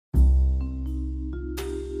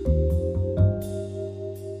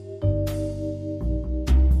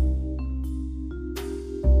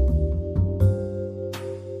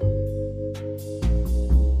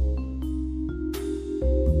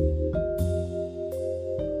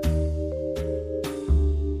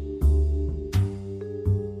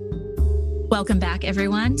Welcome back,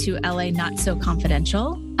 everyone, to LA Not So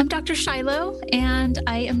Confidential. I'm Dr. Shiloh, and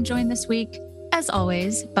I am joined this week, as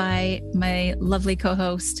always, by my lovely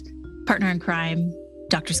co-host, partner in crime,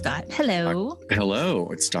 Dr. Scott. Hello. Hello,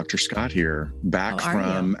 it's Dr. Scott here, back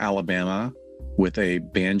from Alabama with a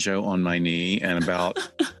banjo on my knee and about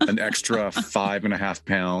an extra 5.5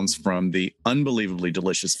 pounds from the unbelievably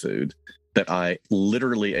delicious food that I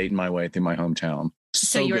literally ate my way through my hometown.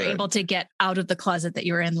 So you were able to get out of the closet that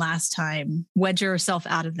you were in last time, wedge yourself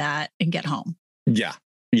out of that and get home. Yeah.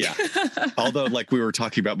 Although, like we were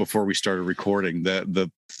talking about before we started recording, the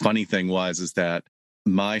funny thing is that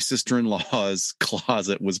my sister-in-law's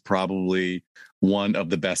closet was probably one of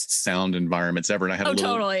the best sound environments ever. And I had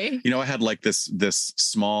totally. I had like this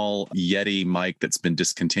small Yeti mic that's been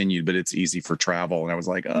discontinued, but it's easy for travel. And I was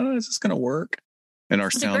like, oh, is this going to work? And our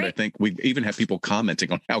sound, I think we even had people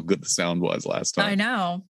commenting on how good the sound was last time. I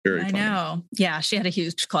know. Very funny. I know. Yeah, she had a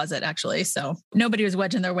huge closet, actually. So nobody was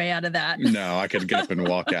wedging their way out of that. No, I could get up and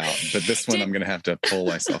walk out. But this one I'm going to have to pull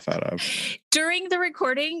myself out of. During the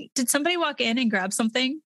recording, did somebody walk in and grab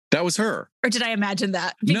something? That was her. Or did I imagine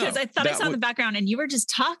that? Because no, I thought I saw in the background and you were just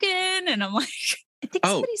talking and I'm like, I think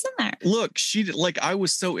somebody's in there. Look, I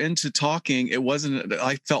was so into talking. It wasn't,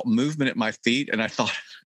 I felt movement at my feet and I thought,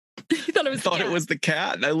 it was the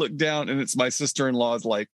cat. And I looked down and it's my sister-in-law's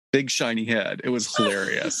like big shiny head. It was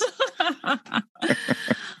hilarious.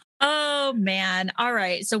 Oh man. All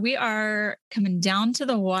right. So we are coming down to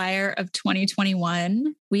the wire of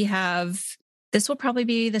 2021. This will probably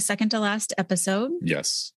be the second to last episode.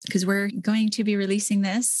 Yes. Because we're going to be releasing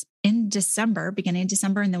this in December, beginning of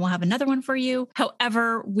December, and then we'll have another one for you.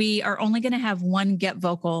 However, we are only going to have one Get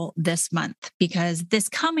Vocal this month because this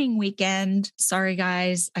coming weekend, sorry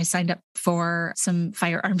guys, I signed up for some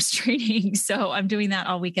firearms training. So I'm doing that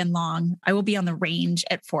all weekend long. I will be on the range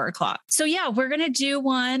at 4:00. So yeah, we're going to do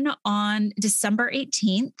one on December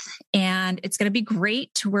 18th and it's going to be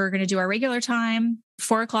great. We're going to do our regular time,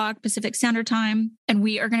 4:00 Pacific Standard Time. And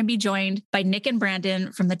we are going to be joined by Nick and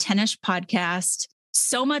Brandon from the Tennis podcast.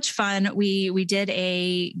 So much fun. We did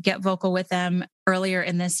a Get Vocal with them earlier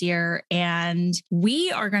in this year, and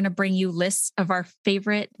we are going to bring you lists of our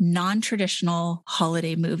favorite non-traditional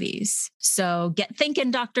holiday movies. So get thinking,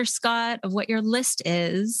 Dr. Scott, of what your list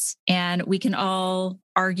is, and we can all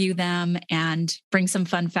argue them and bring some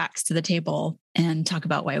fun facts to the table and talk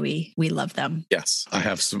about why we love them. Yes, I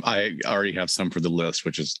have some. I already have some for the list,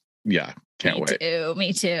 which is, can't wait.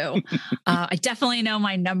 Me too. I definitely know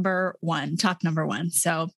my top number one.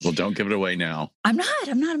 So, well, don't give it away now. I'm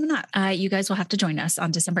not. You guys will have to join us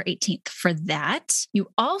on December 18th for that. You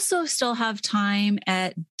also still have time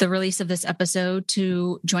at the release of this episode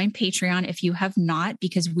to join Patreon if you have not,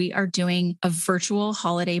 because we are doing a virtual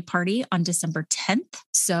holiday party on December 10th.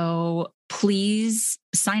 So please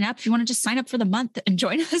sign up. If you want to just sign up for the month and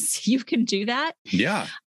join us, you can do that. Yeah.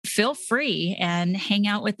 Feel free and hang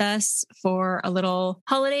out with us for a little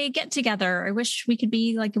holiday get together. I wish we could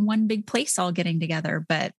be like in one big place all getting together,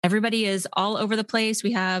 but everybody is all over the place.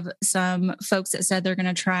 We have some folks that said they're going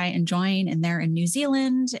to try and join, and they're in New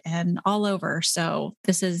Zealand and all over. So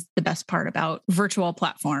this is the best part about virtual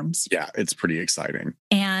platforms. Yeah, it's pretty exciting.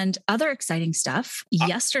 And other exciting stuff.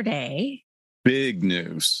 Yesterday. Big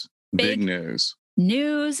news.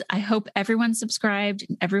 I hope everyone's subscribed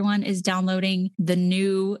and everyone is downloading the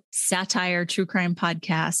new satire true crime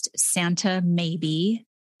podcast, Santa Maybe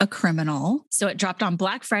a Criminal. So it dropped on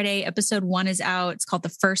Black Friday. Episode 1 is out. It's called The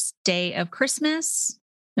First Day of Christmas,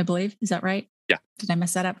 I believe. Is that right? Yeah. Did I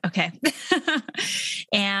mess that up? Okay.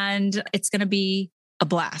 And it's going to be a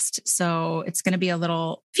blast. So it's going to be if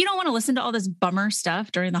you don't want to listen to all this bummer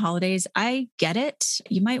stuff during the holidays, I get it.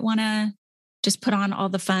 You might want to just put on all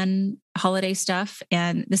the fun holiday stuff,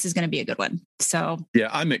 and this is going to be a good one. So yeah,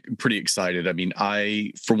 I'm pretty excited. I mean,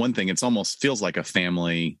 for one thing, it's almost feels like a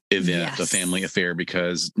family event, a family affair,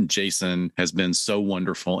 because Jason has been so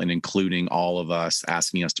wonderful in including all of us,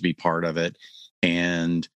 asking us to be part of it.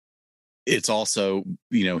 And it's also,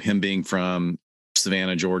 him being from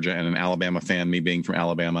Savannah, Georgia, and an Alabama fan, me being from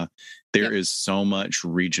Alabama, there is so much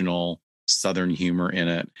regional Southern humor in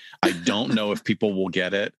it. I don't know if people will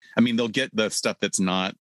get it. I mean, they'll get the stuff that's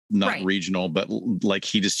not regional, but like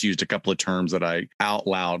he just used a couple of terms that I out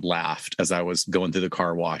loud laughed as I was going through the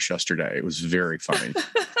car wash yesterday. It was very funny.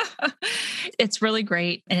 It's really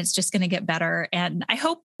great. And it's just going to get better. And I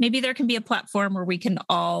hope maybe there can be a platform where we can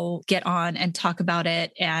all get on and talk about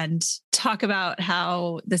it and talk about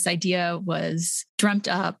how this idea was dreamt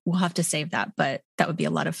up. We'll have to save that, but that would be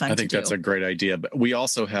a lot of fun. I think that's a great idea. But we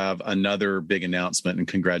also have another big announcement, and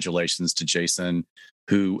congratulations to Jason,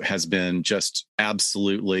 who has been just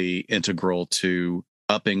absolutely integral to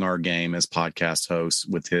upping our game as podcast hosts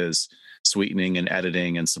with his sweetening and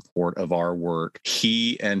editing and support of our work.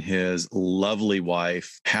 He and his lovely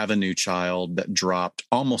wife have a new child that dropped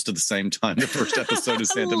almost at the same time the first episode of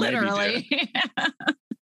Santa Maybe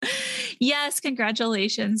did. Yes,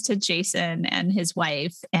 congratulations to Jason and his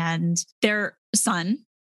wife and their son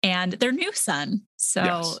and their new son.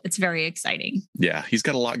 So It's very exciting. Yeah, he's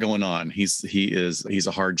got a lot going on. He's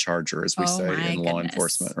a hard charger, as we say in law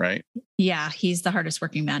enforcement, right? Yeah, he's the hardest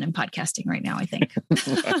working man in podcasting right now, I think.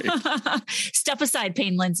 Step aside,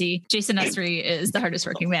 Payne Lindsay. Jason Esri is the hardest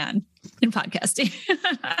working man in podcasting.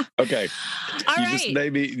 Okay. All you right. just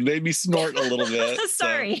made me snort a little bit.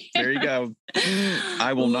 Sorry. So there you go.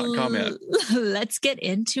 I will not comment. Let's get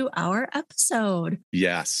into our episode.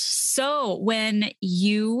 Yes. So when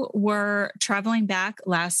you were traveling back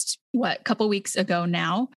last, couple weeks ago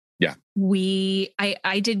now? Yeah.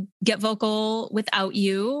 I did Get Vocal without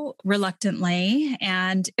you reluctantly,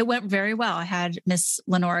 and it went very well. I had Miss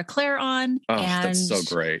Lenora Claire on. Oh, and that's so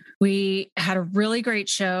great. We had a really great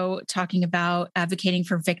show talking about advocating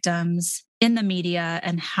for victims in the media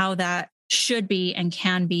and how that should be and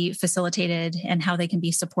can be facilitated and how they can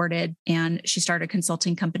be supported. And she started a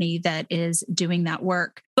consulting company that is doing that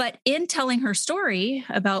work. But in telling her story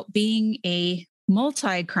about being a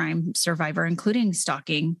multi-crime survivor, including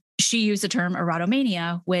stalking, she used the term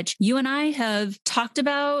erotomania, which you and I have talked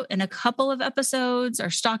about in a couple of episodes,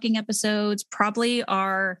 our stalking episodes, probably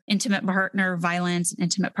our intimate partner violence,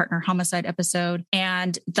 intimate partner homicide episode.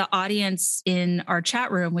 And the audience in our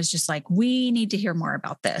chat room was just like, we need to hear more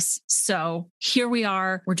about this. So here we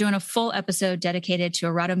are. We're doing a full episode dedicated to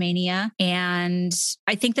erotomania. And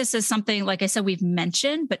I think this is something, like I said, we've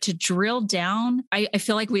mentioned, but to drill down, I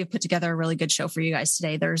feel like we have put together a really good show for you guys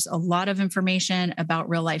today. There's a lot of information about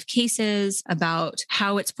real life cases, about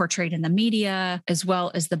how it's portrayed in the media, as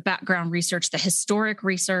well as the background research, the historic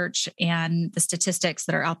research, and the statistics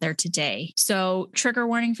that are out there today. So, trigger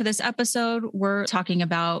warning for this episode, we're talking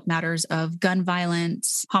about matters of gun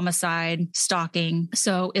violence, homicide, stalking.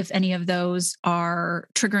 So if any of those are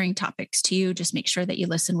triggering topics to you, just make sure that you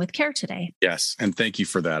listen with care today. Yes. And thank you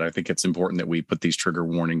for that. I think it's important that we put these trigger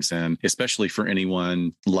warnings in, especially for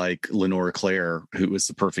anyone like Lenora Claire, who is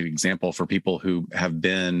the perfect example for people who have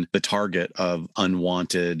been the target of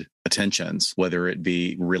unwanted attentions, whether it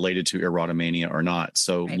be related to erotomania or not.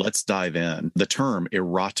 So Let's dive in. The term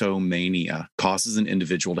erotomania causes an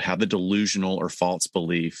individual to have the delusional or false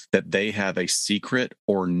belief that they have a secret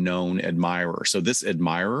or known admirer. So this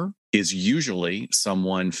admirer is usually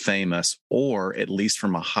someone famous or at least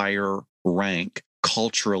from a higher rank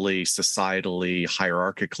culturally, societally,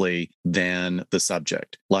 hierarchically than the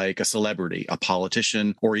subject, like a celebrity, a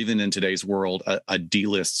politician, or even in today's world, a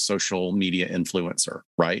D-list social media influencer,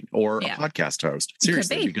 right? Or a podcast host.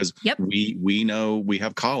 Seriously, because we know we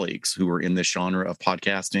have colleagues who are in this genre of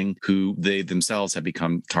podcasting who they themselves have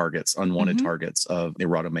become targets, unwanted targets of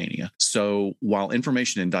erotomania. So while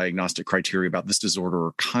information and diagnostic criteria about this disorder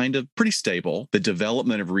are kind of pretty stable, the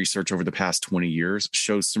development of research over the past 20 years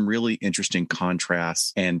shows some really interesting contrasts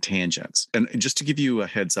and tangents. And just to give you a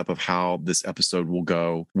heads up of how this episode will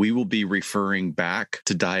go, we will be referring back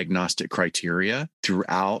to diagnostic criteria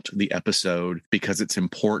throughout the episode because it's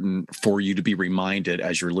important for you to be reminded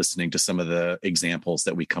as you're listening to some of the examples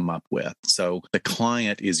that we come up with. So the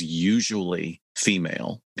client is usually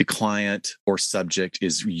female. The client or subject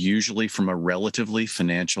is usually from a relatively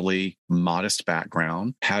financially modest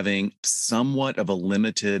background, having somewhat of a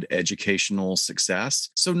limited educational success.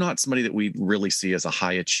 So not somebody that we really see as a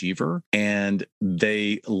high achiever. And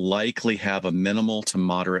they likely have a minimal to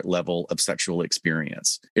moderate level of sexual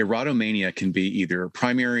experience. Erotomania can be either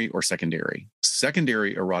primary or secondary.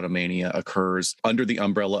 Secondary erotomania occurs under the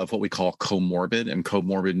umbrella of what we call comorbid, and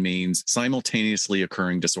comorbid means simultaneously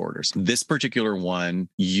occurring disorders. This particular one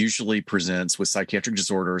usually presents with psychiatric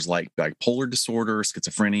disorders like bipolar disorder,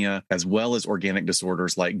 schizophrenia, as well as organic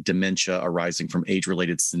disorders like dementia arising from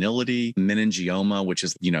age-related senility, meningioma, which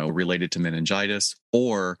is, related to meningitis,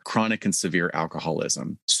 or chronic and severe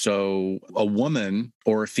alcoholism. So a woman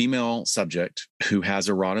or a female subject who has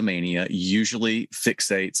erotomania usually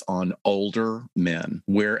fixates on older men,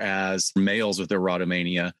 whereas males with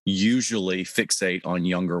erotomania usually fixate on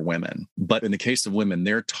younger women. But in the case of women,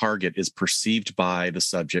 their target is perceived by the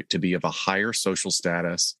subject to be of a higher social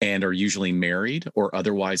status and are usually married or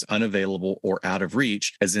otherwise unavailable or out of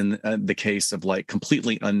reach, as in the case of like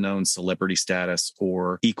completely unknown celebrity status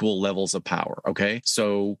or equal levels of power. Okay.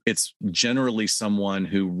 So it's generally someone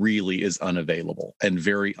who really is unavailable and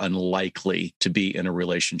very unlikely to be in a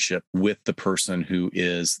relationship with the person who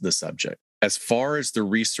is the subject. As far as the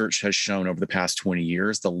research has shown over the past 20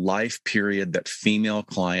 years, the life period that female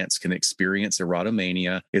clients can experience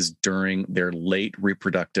erotomania is during their late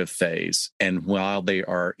reproductive phase and while they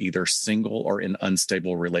are either single or in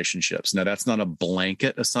unstable relationships. Now, that's not a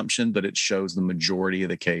blanket assumption, but it shows the majority of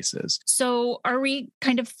the cases. So are we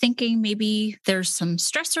kind of thinking maybe there's some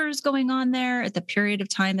stressors going on there at the period of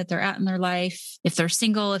time that they're at in their life? If they're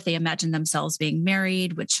single, if they imagine themselves being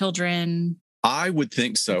married with children? I would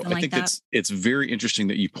think so. I think it's very interesting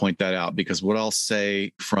that you point that out, because what I'll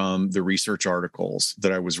say from the research articles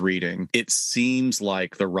that I was reading, it seems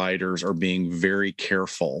like the writers are being very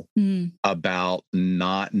careful about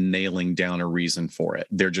not nailing down a reason for it.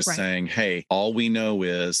 They're just saying, hey, all we know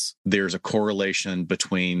is there's a correlation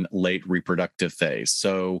between late reproductive phase.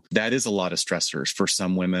 So that is a lot of stressors for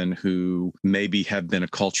some women who maybe have been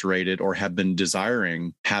acculturated or have been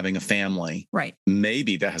desiring having a family. Right.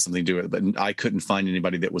 Maybe that has something to do with it, but I couldn't find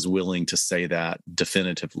anybody that was willing to say that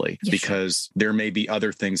definitively, because there may be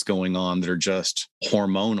other things going on that are just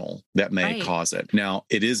hormonal that may cause it. Now,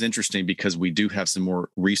 it is interesting because we do have some more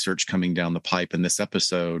research coming down the pipe in this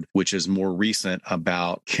episode, which is more recent,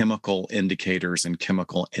 about chemical indicators and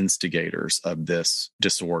chemical instigators of this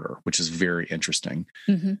disorder, which is very interesting.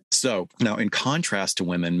 So now, in contrast to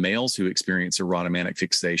women, males who experience erotomanic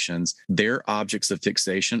fixations, their objects of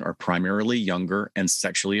fixation are primarily younger and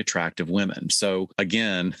sexually attractive women. So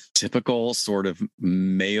again, typical sort of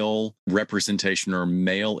male representation or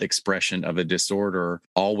male expression of a disorder,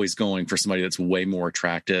 always going for somebody that's way more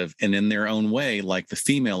attractive and in their own way, like the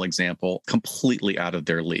female example, completely out of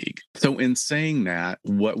their league. So in saying that,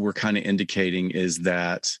 what we're kind of indicating is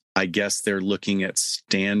that I guess they're looking at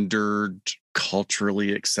standard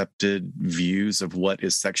culturally accepted views of what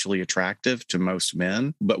is sexually attractive to most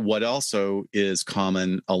men. But what also is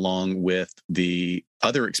common along with the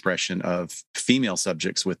other expression of female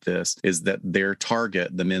subjects with this is that their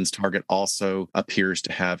target, the men's target, also appears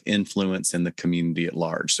to have influence in the community at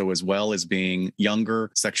large. So as well as being younger,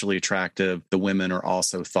 sexually attractive, the women are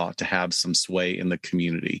also thought to have some sway in the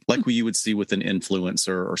community, like you would see with an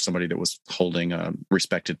influencer or somebody that was holding a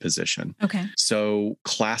respected position. Okay. So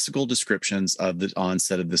classical descriptions of the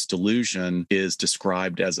onset of this delusion is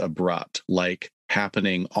described as abrupt, like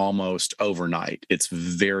happening almost overnight. It's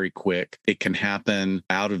very quick. It can happen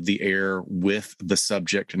out of the air with the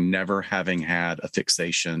subject never having had a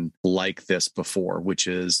fixation like this before, which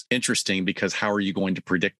is interesting because how are you going to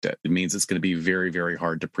predict it? It means it's going to be very, very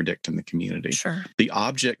hard to predict in the community. Sure. The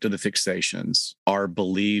object of the fixations are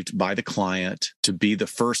believed by the client to be the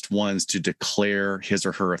first ones to declare his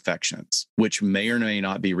or her affections, which may or may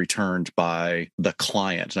not be returned by the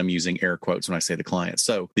client. I'm using air quotes when I say the client.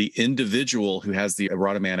 So the individual who has the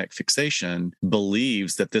erotomanic fixation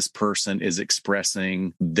believes that this person is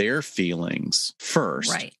expressing their feelings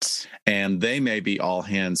first. Right. And they may be all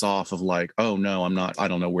hands off of like, oh no, I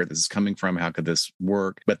don't know where this is coming from. How could this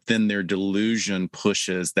work? But then their delusion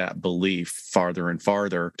pushes that belief farther and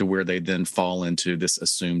farther to where they then fall into this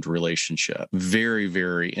assumed relationship. Very,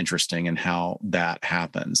 very interesting in how that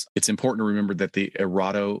happens. It's important to remember that the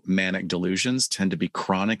erotomanic delusions tend to be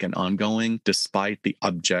chronic and ongoing despite the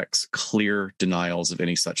object's clear denials of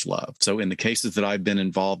any such love. So in the cases that I've been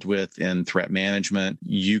involved with in threat management,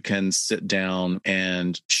 you can sit down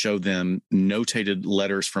and show them notated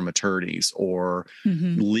letters from attorneys or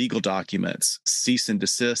legal documents, cease and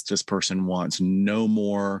desist. This person wants no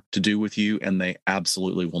more to do with you, and they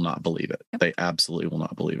absolutely will not believe it. They absolutely will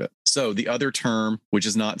not believe it. So the other term, which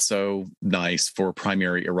is not so nice for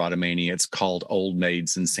primary erotomania, it's called old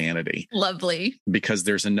maid's insanity. Lovely. Because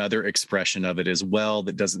there's another expression of it as well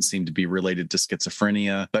that doesn't seem to be related to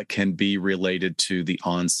schizophrenia, but can be related to the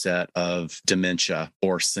onset of dementia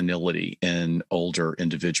or senility in older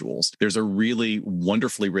individuals. There's a really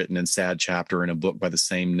wonderfully written and sad chapter in a book by the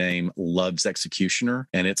same name, Love's Executioner,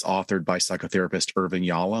 and it's authored by psychotherapist Irvin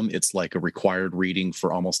Yalom. It's like a required reading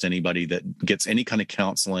for almost anybody that gets any kind of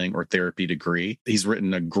counseling or therapy degree. He's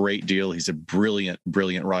written a great deal. He's a brilliant,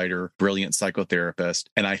 brilliant writer, brilliant psychotherapist.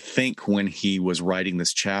 And I think when he was writing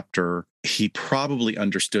this chapter, he probably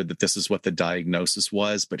understood that this is what the diagnosis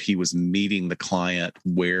was, but he was meeting the client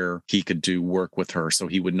where he could do work with her. So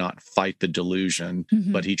he would not fight the delusion,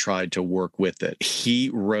 but he tried to work with it.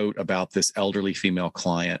 He wrote about this elderly female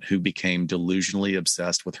client who became delusionally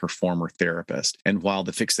obsessed with her former therapist. And while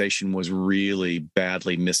the fixation was really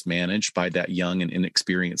badly mismanaged by that young and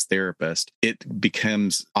inexperienced therapist, it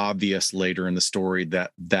becomes obvious later in the story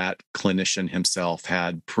that that clinician himself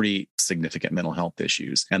had pretty significant mental health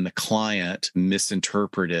issues. And the client client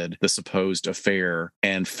misinterpreted the supposed affair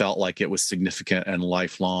and felt like it was significant and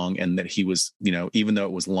lifelong, and that he was, even though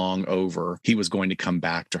it was long over, he was going to come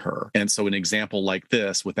back to her. And so an example like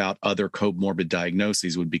this without other comorbid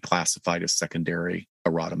diagnoses would be classified as secondary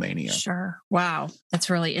erotomania. Sure. Wow. That's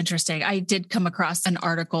really interesting. I did come across an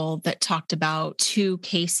article that talked about 2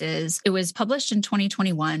 cases. It was published in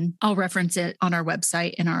 2021. I'll reference it on our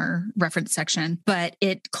website in our reference section, but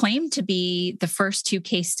it claimed to be the first 2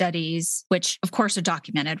 case studies, which of course are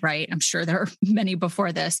documented, right? I'm sure there are many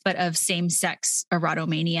before this, but of same-sex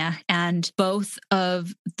erotomania. And both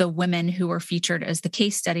of the women who were featured as the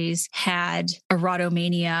case studies had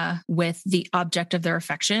erotomania with the object of their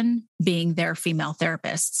affection being their female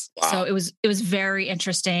therapists. Wow. So it was very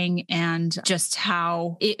interesting, and just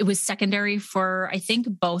how it was secondary for, I think,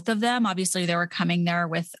 both of them. Obviously, they were coming there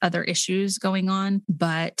with other issues going on,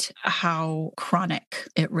 but how chronic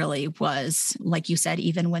it really was. Like you said,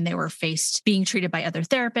 even when they were being treated by other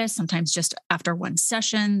therapists, sometimes just after one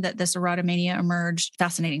session that this erotomania emerged.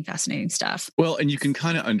 Fascinating stuff. Well, and you can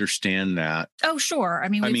kind of understand that. Oh, sure.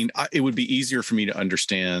 It would be easier for me to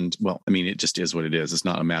understand. Well, it just is what it is. It's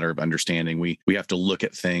not a matter of understanding. We have to look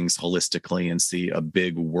at things holistically and see a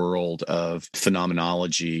big world of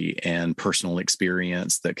phenomenology and personal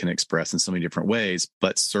experience that can express in so many different ways.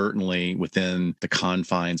 But certainly within the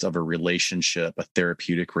confines of a relationship, a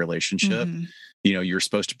therapeutic relationship, you're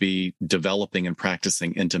supposed to be developing and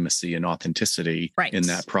practicing intimacy and authenticity in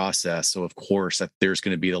that process. So of course, there's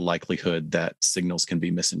going to be the likelihood that signals can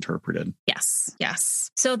be misinterpreted. Yes.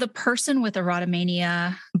 So the person with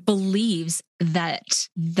erotomania believes that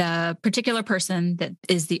the particular person that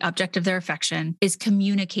is the object of their affection is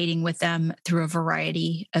communicating with them through a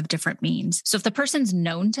variety of different means. So if the person's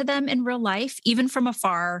known to them in real life, even from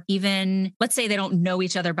afar, even let's say they don't know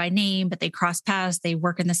each other by name, but they cross paths, they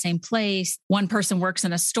work in the same place. One person works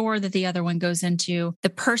in a store that the other one goes into.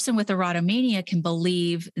 The person with erotomania can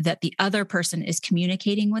believe that the other person is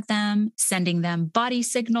communicating with them, sending them body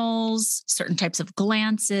signals, certain types of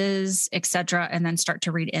glances, etc., and then start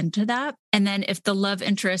to read into that. And then if the love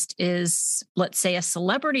interest is, let's say, a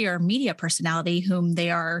celebrity or media personality whom they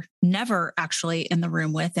are never actually in the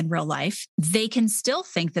room with in real life, they can still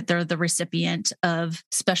think that they're the recipient of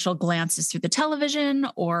special glances through the television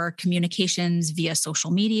or communications via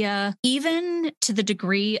social media, even to the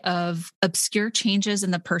degree of obscure changes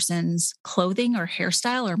in the person's clothing or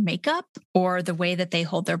hairstyle or makeup, or the way that they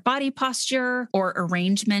hold their body posture or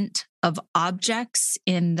arrangement of objects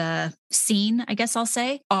in the scene, I guess I'll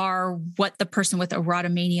say, are what the person with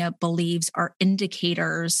erotomania believes are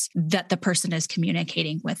indicators that the person is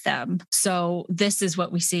communicating with them. So this is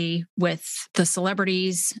what we see with the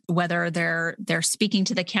celebrities, whether they're speaking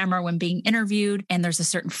to the camera when being interviewed, and there's a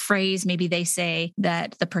certain phrase maybe they say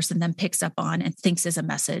that the person then picks up on and thinks is a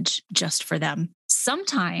message just for them.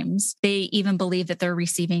 Sometimes they even believe that they're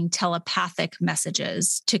receiving telepathic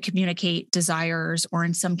messages to communicate desires, or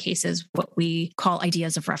in some cases, what we call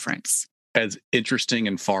ideas of reference. As interesting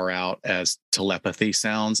and far out as telepathy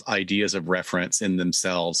sounds, ideas of reference in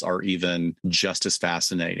themselves are even just as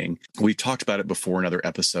fascinating. We've talked about it before in other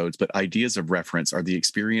episodes, but ideas of reference are the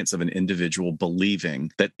experience of an individual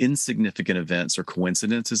believing that insignificant events or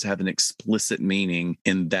coincidences have an explicit meaning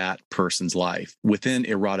in that person's life. Within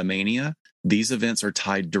erotomania, these events are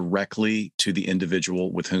tied directly to the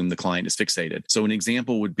individual with whom the client is fixated. So an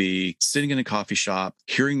example would be sitting in a coffee shop,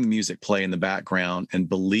 hearing the music play in the background, and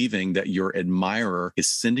believing that your admirer is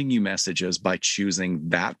sending you messages by choosing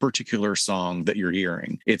that particular song that you're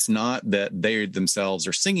hearing. It's not that they themselves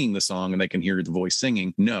are singing the song and they can hear the voice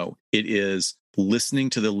singing. No, it is listening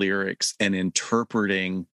to the lyrics and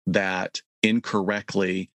interpreting that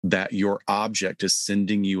incorrectly, that your object is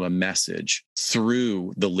sending you a message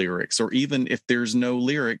through the lyrics, or even if there's no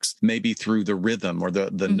lyrics, maybe through the rhythm or the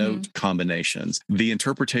note combinations. The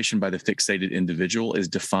interpretation by the fixated individual is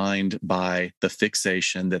defined by the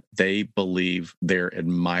fixation that they believe their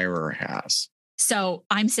admirer has. So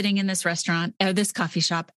I'm sitting in this restaurant or this coffee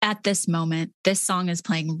shop at this moment. This song is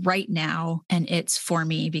playing right now, and it's for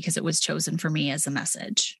me because it was chosen for me as a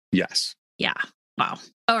message. Yes. Yeah. Wow.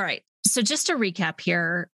 All right. So just to recap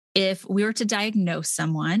here, if we were to diagnose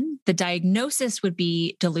someone, the diagnosis would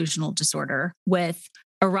be delusional disorder with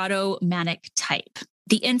erotomanic type.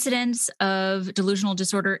 The incidence of delusional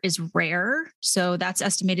disorder is rare. So that's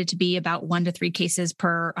estimated to be about 1 to 3 cases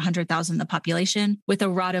per 100,000 in the population, with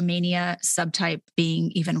erotomania subtype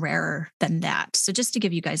being even rarer than that. So just to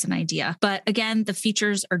give you guys an idea. But again, the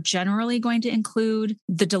features are generally going to include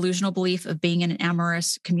the delusional belief of being in an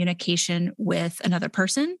amorous communication with another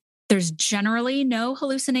person. There's generally no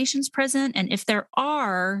hallucinations present. And if there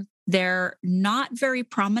are, They're not very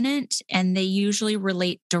prominent, and they usually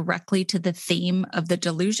relate directly to the theme of the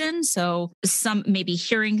delusion. So some maybe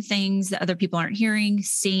hearing things that other people aren't hearing,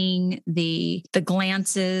 seeing the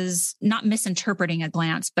glances, not misinterpreting a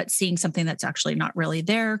glance, but seeing something that's actually not really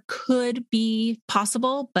there could be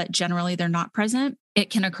possible, but generally they're not present. It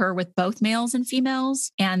can occur with both males and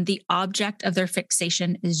females, and the object of their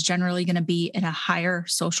fixation is generally going to be in a higher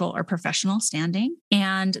social or professional standing.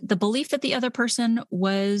 And the belief that the other person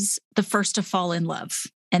was the first to fall in love.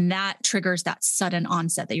 And that triggers that sudden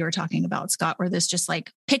onset that you were talking about, Scott, where this just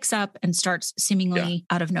like picks up and starts seemingly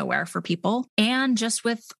out of nowhere for people. And just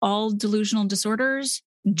with all delusional disorders,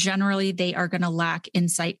 generally they are going to lack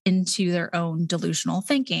insight into their own delusional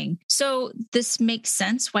thinking. So this makes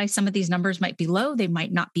sense why some of these numbers might be low. They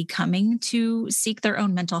might not be coming to seek their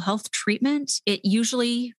own mental health treatment. It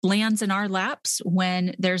usually lands in our laps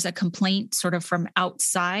when there's a complaint sort of from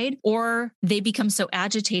outside, or they become so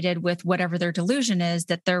agitated with whatever their delusion is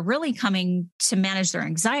that they're really coming to manage their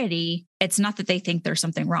anxiety. It's not that they think there's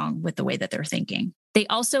something wrong with the way that they're thinking. They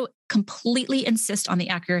also completely insist on the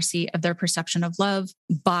accuracy of their perception of love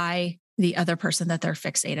by the other person that they're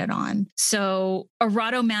fixated on. So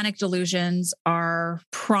erotomanic delusions are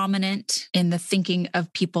prominent in the thinking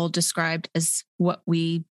of people described as what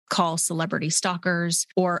we call celebrity stalkers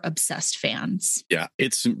or obsessed fans. Yeah,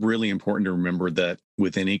 it's really important to remember that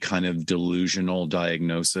with any kind of delusional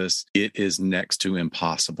diagnosis, it is next to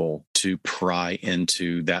impossible to pry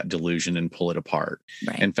into that delusion and pull it apart.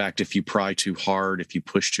 Right. In fact, if you pry too hard, if you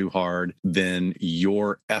push too hard, then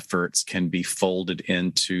your efforts can be folded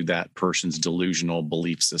into that person's delusional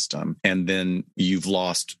belief system. And then you've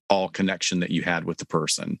lost all connection that you had with the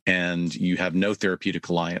person, and you have no therapeutic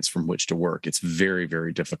alliance from which to work. It's very,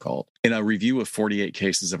 very difficult. In a review of 48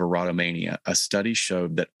 cases of erotomania, a study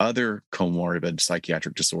showed that other comorbid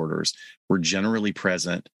psychiatric disorders were generally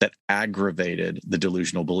present that aggravated the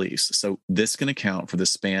delusional beliefs. So this can account for the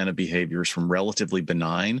span of behaviors from relatively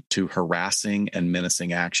benign to harassing and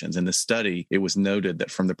menacing actions. In the study, it was noted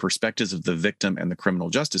that from the perspectives of the victim and the criminal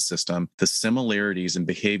justice system, the similarities in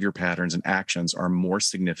behavior patterns and actions are more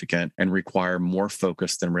significant and require more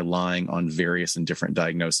focus than relying on various and different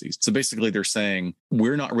diagnoses. So basically, they're saying,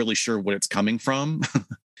 we're not really sure what it's coming from.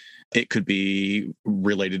 It could be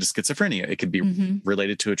related to schizophrenia. It could be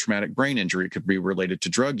related to a traumatic brain injury. It could be related to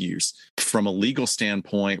drug use. From a legal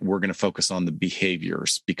standpoint, we're going to focus on the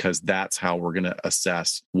behaviors because that's how we're going to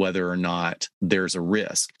assess whether or not there's a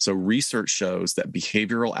risk. So research shows that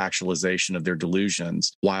behavioral actualization of their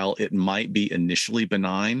delusions, while it might be initially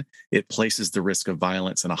benign, it places the risk of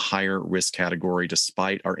violence in a higher risk category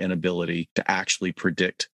despite our inability to actually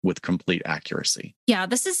predict with complete accuracy. Yeah,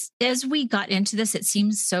 this is, as we got into this, it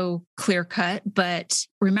seems so clear cut, but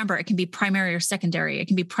remember, it can be primary or secondary. It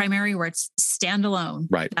can be primary where it's standalone.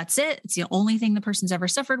 Right. That's it. It's the only thing the person's ever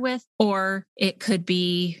suffered with, or it could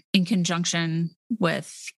be in conjunction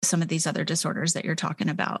with some of these other disorders that you're talking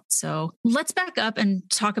about. So let's back up and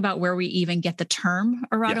talk about where we even get the term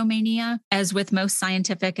erotomania. Yeah. As with most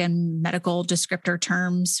scientific and medical descriptor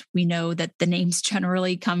terms, we know that the names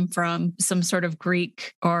generally come from some sort of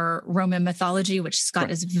Greek or Roman mythology, which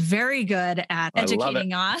Scott is very good at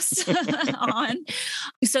educating us on.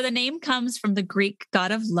 So the name comes from the Greek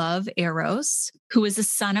god of love, Eros, who is the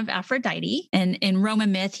son of Aphrodite. And in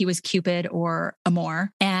Roman myth, he was Cupid or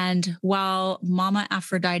Amor. And while Mama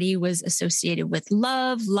Aphrodite was associated with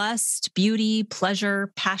love, lust, beauty,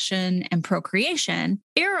 pleasure, passion, and procreation,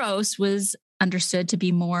 Eros was understood to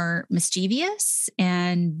be more mischievous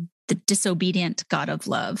and the disobedient god of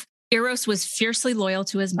love. Eros was fiercely loyal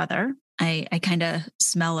to his mother. I kind of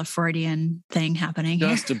smell a Freudian thing happening here.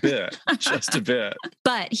 Just a bit, just a bit.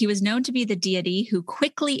 But he was known to be the deity who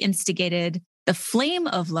quickly instigated the flame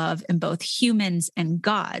of love in both humans and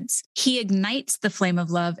gods. He ignites the flame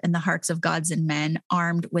of love in the hearts of gods and men,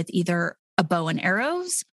 armed with either a bow and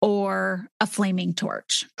arrows or a flaming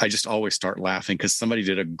torch. I just always start laughing because somebody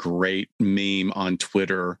did a great meme on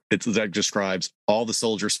Twitter that describes all the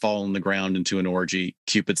soldiers fall on the ground into an orgy.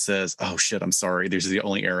 Cupid says, "Oh shit, I'm sorry. These are the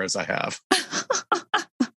only arrows I have."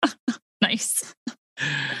 Nice.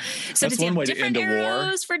 So that's one way to end a war.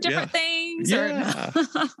 Arrows for different things? Yeah.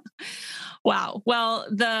 Wow. Well,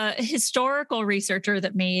 the historical researcher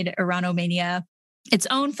that made erotomania its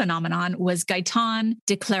own phenomenon was Gaetan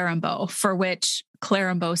de Clerambault, for which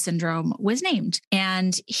Clerambault syndrome was named.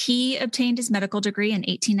 And he obtained his medical degree in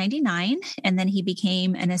 1899, and then he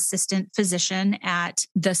became an assistant physician at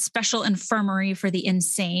the Special Infirmary for the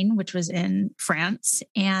Insane, which was in France.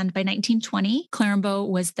 And by 1920, Clerambault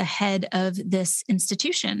was the head of this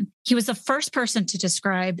institution. He was the first person to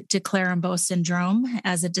describe de Clerambault syndrome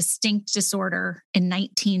as a distinct disorder in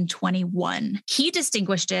 1921. He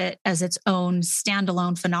distinguished it as its own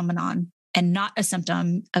standalone phenomenon and not a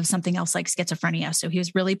symptom of something else like schizophrenia. So he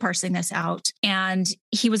was really parsing this out. And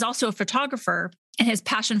he was also a photographer. And his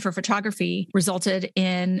passion for photography resulted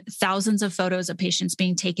in thousands of photos of patients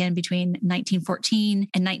being taken between 1914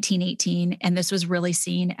 and 1918. And this was really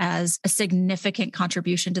seen as a significant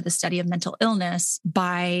contribution to the study of mental illness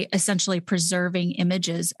by essentially preserving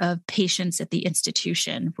images of patients at the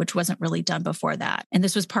institution, which wasn't really done before that. And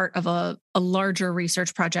this was part of a larger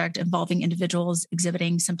research project involving individuals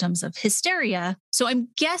exhibiting symptoms of hysteria. So I'm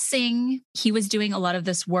guessing he was doing a lot of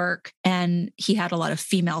this work and he had a lot of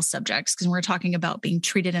female subjects, because we're talking about being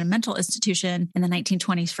treated in a mental institution in the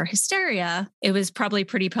 1920s for hysteria. It was probably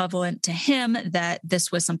pretty prevalent to him that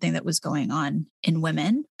this was something that was going on in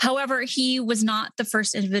women. However, he was not the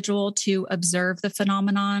first individual to observe the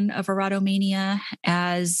phenomenon of erotomania,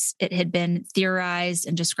 as it had been theorized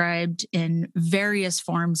and described in various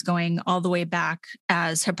forms going all the way back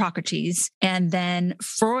as Hippocrates. And then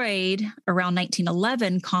Freud, around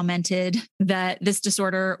 1911, commented that this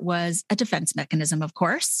disorder was a defense mechanism, of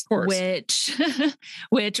course.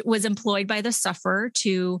 Which was employed by the sufferer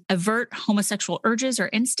to avert homosexual urges or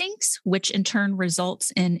instincts, which in turn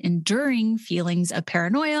results in enduring feelings of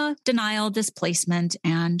paranoia, denial, displacement,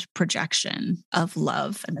 and projection of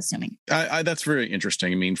love, I'm assuming. That's very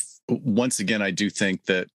interesting. I mean, once again, I do think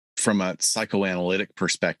that from a psychoanalytic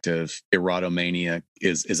perspective, erotomania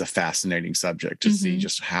is a fascinating subject to see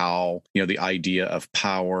just how, the idea of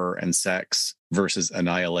power and sex versus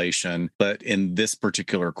annihilation. But in this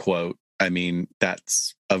particular quote, I mean,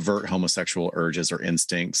 that's avert homosexual urges or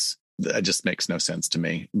instincts. That just makes no sense to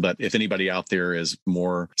me. But if anybody out there is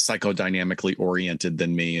more psychodynamically oriented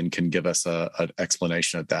than me and can give us an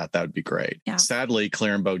explanation of that, that would be great. Yeah. Sadly,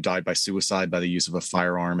 Clerambault died by suicide by the use of a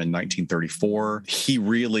firearm in 1934. He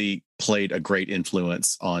really played a great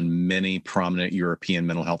influence on many prominent European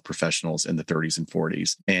mental health professionals in the 30s and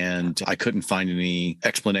 40s. And I couldn't find any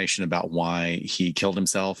explanation about why he killed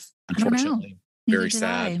himself, unfortunately. Very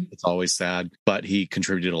sad. It's always sad, but he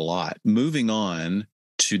contributed a lot. Moving on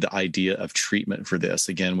to the idea of treatment for this.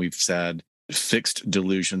 Again, we've said fixed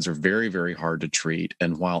delusions are very, very hard to treat.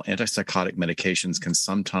 And while antipsychotic medications can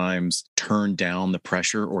sometimes turn down the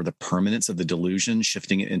pressure or the permanence of the delusion,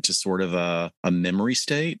 shifting it into sort of a memory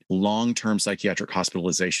state, long-term psychiatric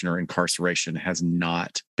hospitalization or incarceration has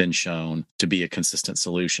not been shown to be a consistent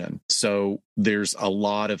solution. So there's a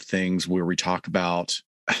lot of things where we talk about,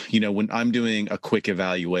 when I'm doing a quick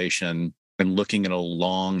evaluation and looking at a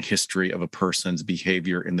long history of a person's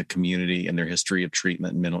behavior in the community and their history of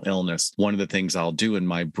treatment and mental illness, one of the things I'll do in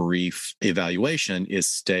my brief evaluation is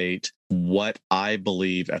state what I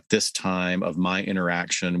believe at this time of my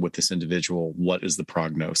interaction with this individual, what is the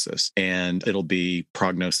prognosis? And it'll be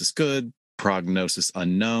prognosis good, prognosis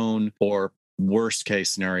unknown, or worst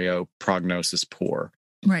case scenario, prognosis poor.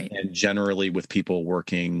 Right. And generally with people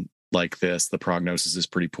working like this, the prognosis is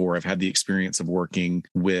pretty poor. I've had the experience of working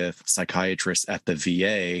with psychiatrists at the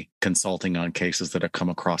VA, consulting on cases that have come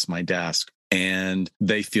across my desk, and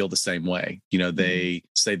they feel the same way. They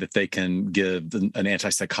say that they can give an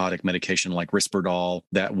antipsychotic medication like Risperdal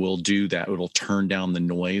that will do that. It'll turn down the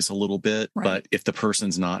noise a little bit. Right. But if the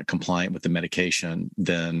person's not compliant with the medication,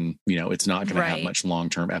 then, it's not going to have much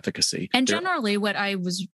long-term efficacy. And generally what I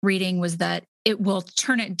was reading was that it will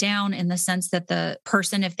turn it down in the sense that the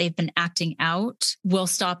person, if they've been acting out, will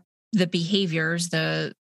stop the behaviors,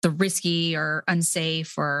 the risky or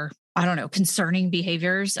unsafe or, I don't know, concerning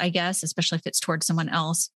behaviors, I guess, especially if it's towards someone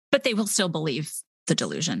else, but they will still believe the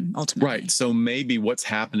delusion ultimately. Right. So maybe what's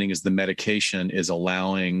happening is the medication is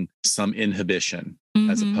allowing some inhibition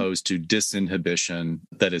as opposed to disinhibition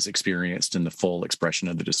that is experienced in the full expression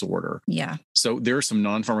of the disorder. Yeah. So there are some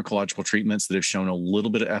non-pharmacological treatments that have shown a little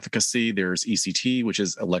bit of efficacy. There's ECT, which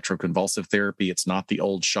is electroconvulsive therapy. It's not the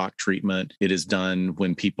old shock treatment. It is done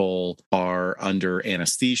when people are under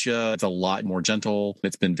anesthesia. It's a lot more gentle.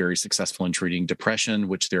 It's been very successful in treating depression,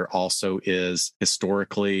 which there also is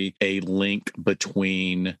historically a link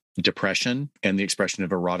between depression and the expression of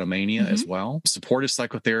erotomania as well, supportive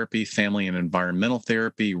psychotherapy, family and environmental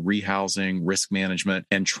therapy, rehousing, risk management,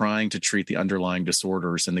 and trying to treat the underlying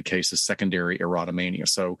disorders in the case of secondary erotomania.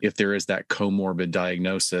 So if there is that comorbid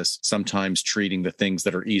diagnosis, sometimes treating the things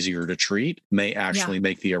that are easier to treat may actually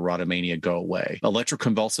make the erotomania go away.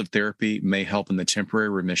 Electroconvulsive therapy may help in the temporary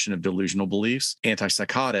remission of delusional beliefs.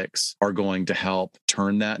 Antipsychotics are going to help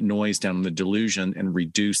turn that noise down in the delusion and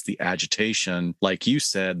reduce the agitation, like you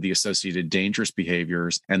said, the associated dangerous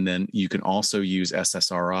behaviors. And then you can also use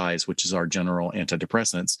SSRIs, which is our general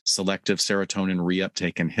antidepressants, selective serotonin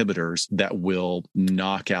reuptake inhibitors, that will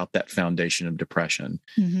knock out that foundation of depression.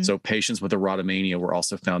 So patients with erotomania were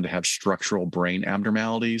also found to have structural brain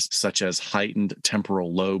abnormalities, such as heightened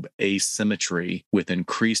temporal lobe asymmetry with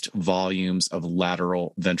increased volumes of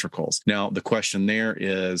lateral ventricles. Now, the question there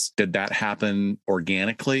is, did that happen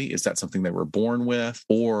organically? Is that something they were born with?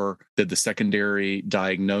 Or did the secondary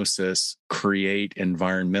diagnosis create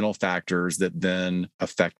environmental factors that then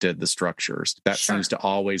affected the structures? That seems to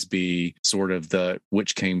always be sort of the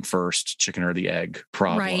which came first, chicken or the egg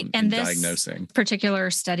problem in diagnosing. This particular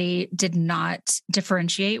study did not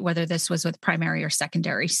differentiate whether this was with primary or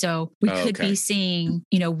secondary. So we could be seeing,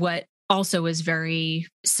 what also is very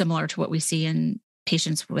similar to what we see in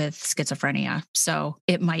patients with schizophrenia. So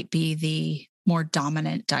it might be the more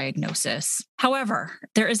dominant diagnosis. However,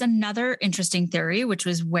 there is another interesting theory, which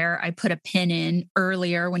was where I put a pin in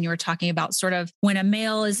earlier when you were talking about sort of when a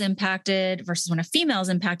male is impacted versus when a female is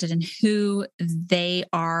impacted and who they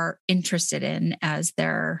are interested in as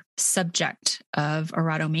their subject of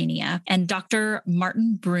erotomania. And Dr.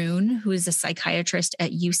 Martin Brune, who is a psychiatrist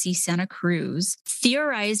at UC Santa Cruz,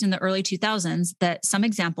 theorized in the early 2000s that some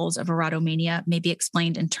examples of erotomania may be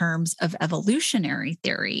explained in terms of evolutionary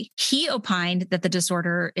theory. He opined that the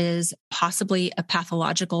disorder is possibly a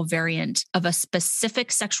pathological variant of a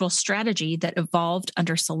specific sexual strategy that evolved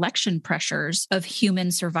under selection pressures of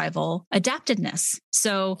human survival adaptedness.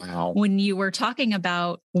 So when you were talking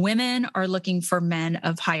about women are looking for men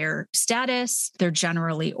of higher status, they're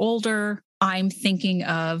generally older, I'm thinking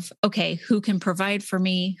of, okay, who can provide for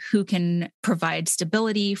me? Who can provide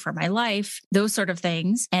stability for my life? Those sort of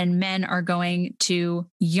things. And men are going to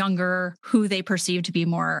younger, who they perceive to be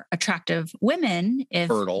more attractive women. If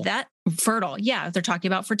fertile. Yeah. They're talking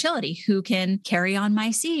about fertility. Who can carry on my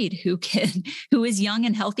seed? Who is young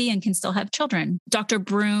and healthy and can still have children? Dr.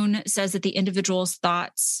 Brune says that the individual's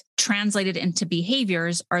thoughts translated into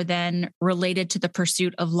behaviors are then related to the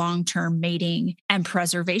pursuit of long-term mating and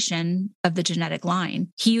preservation of the genetic line.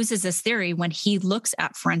 He uses this theory when he looks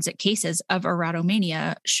at forensic cases of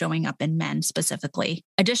erotomania showing up in men specifically.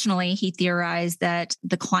 Additionally, he theorized that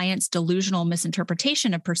the client's delusional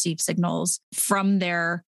misinterpretation of perceived signals from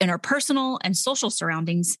their interpersonal and social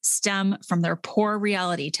surroundings stem from their poor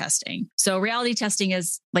reality testing. So reality testing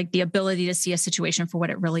is like the ability to see a situation for what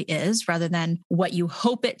it really is rather than what you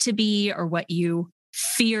hope it to be or what you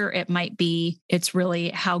fear it might be. It's really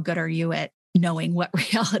how good are you at knowing what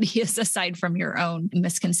reality is aside from your own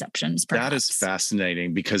misconceptions. Perhaps. That is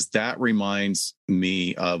fascinating because that reminds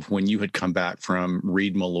me of when you had come back from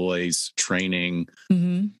Reed Malloy's training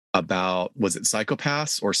about, was it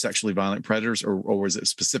psychopaths or sexually violent predators, or was it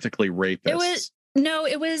specifically rapists?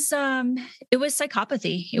 It was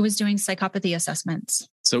psychopathy. It was doing psychopathy assessments.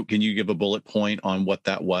 So can you give a bullet point on what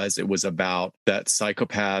that was? It was about that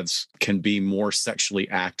psychopaths can be more sexually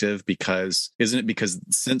active because, isn't it because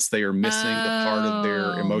since they are missing the part of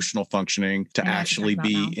their emotional functioning to actually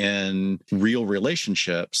be in real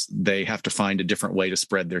relationships, they have to find a different way to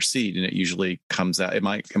spread their seed. And it usually comes out. Am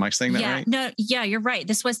I saying that right? No, yeah, you're right.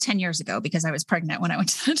 This was 10 years ago because I was pregnant when I went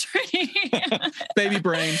to the training. Baby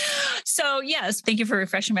brain. So yes, thank you for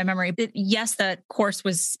refreshing my memory. But yes, that course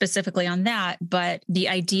was specifically on that, but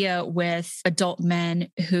the idea with adult men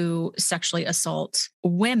who sexually assault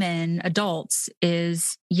women, adults,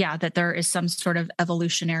 is, that there is some sort of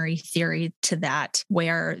evolutionary theory to that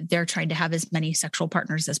where they're trying to have as many sexual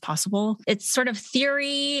partners as possible. It's sort of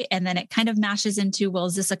theory, and then it kind of mashes into, well,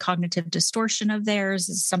 is this a cognitive distortion of theirs?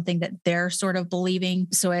 Is something that they're sort of believing?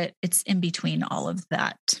 So it's in between all of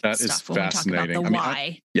that stuff. Is fascinating. When we talk about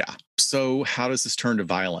the why. So how does this turn to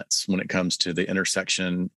violence when it comes to the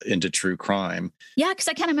intersection into true crime? Yeah, because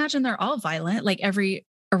I can't imagine they're all violent. Like every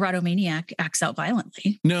erotomaniac acts out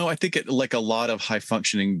violently. No, I think like a lot of high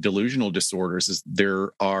functioning delusional disorders,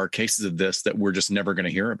 there are cases of this that we're just never going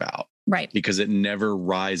to hear about. Right. Because it never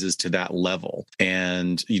rises to that level.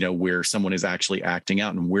 And, where someone is actually acting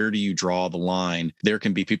out, and where do you draw the line? There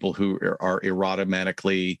can be people who are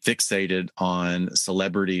erotomagically fixated on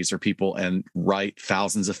celebrities or people and write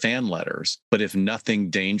thousands of fan letters. But if nothing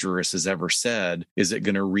dangerous is ever said, is it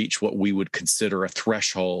going to reach what we would consider a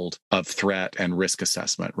threshold of threat and risk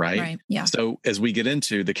assessment, right? Right. Yeah. So as we get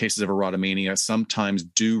into the cases of erotomania, sometimes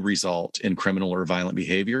do result in criminal or violent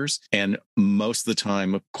behaviors. And most of the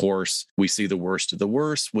time, of course, we see the worst of the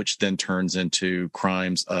worst, which then turns into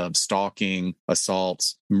crimes of stalking,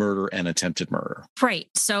 assaults, murder, and attempted murder. Right.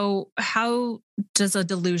 So how does a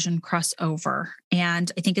delusion cross over?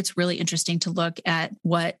 And I think it's really interesting to look at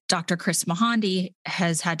what Dr. Chris Mahandi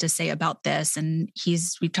has had to say about this. And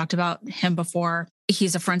we've talked about him before.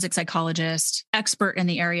 He's a forensic psychologist, expert in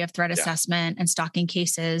the area of threat assessment and stalking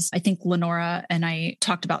cases. I think Lenora and I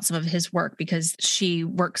talked about some of his work because she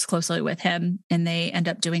works closely with him and they end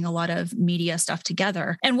up doing a lot of media stuff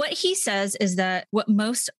together. And what he says is that what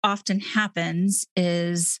most often happens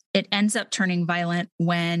is it ends up turning violent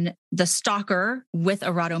when the stalker with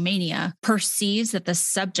erotomania perceives that the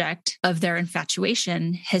subject of their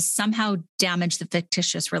infatuation has somehow damaged the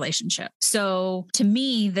fictitious relationship. So to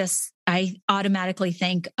me, I automatically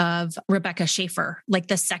think of Rebecca Schaeffer. Like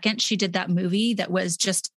the second she did that movie that was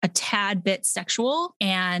just a tad bit sexual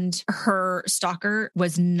and her stalker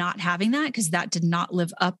was not having that because that did not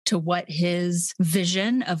live up to what his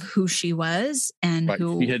vision of who she was and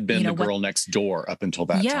who he had been the girl next door up until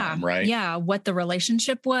that time, right? Yeah. What the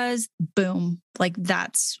relationship was, boom. Like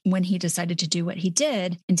that's when he decided to do what he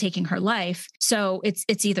did in taking her life. So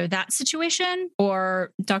it's either that situation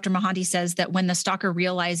or Dr. Mahandi says that when the stalker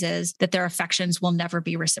realizes that their affections will never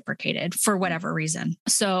be reciprocated for whatever reason.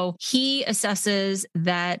 So he assesses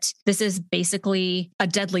that this is basically a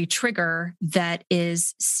deadly trigger that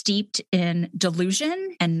is steeped in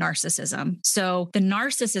delusion and narcissism. So the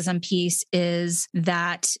narcissism piece is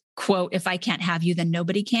that, quote, if I can't have you, then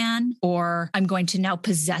nobody can, or I'm going to now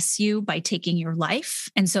possess you by taking your life.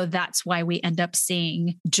 And so that's why we end up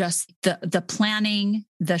seeing just the planning,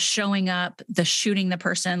 the showing up, the shooting the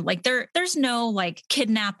person. Like there's no like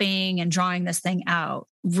kidnapping and drawing this thing out.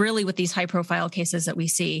 Really, with these high profile cases that we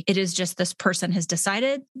see, it is just this person has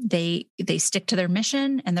decided they stick to their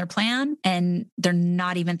mission and their plan, and they're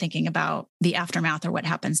not even thinking about the aftermath or what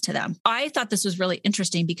happens to them. I thought this was really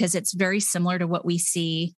interesting because it's very similar to what we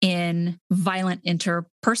see in violent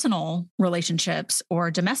interpersonal relationships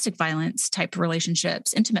or domestic violence type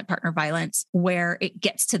relationships, intimate partner violence, where it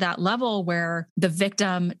gets to that level where the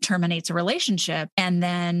victim terminates a relationship and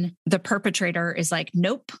then the perpetrator is like,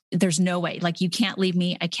 nope, there's no way. Like, you can't leave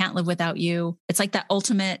me. I can't live without you. It's like that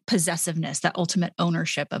ultimate possessiveness, that ultimate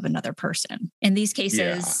ownership of another person. In these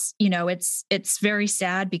cases, it's very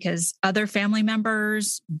sad because other family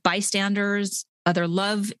members, bystanders, other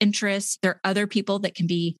love interests. There are other people that can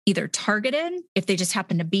be either targeted if they just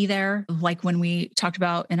happen to be there. Like when we talked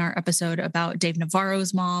about in our episode about Dave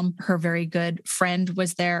Navarro's mom, her very good friend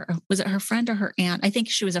was there. Was it her friend or her aunt? I think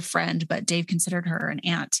she was a friend, but Dave considered her an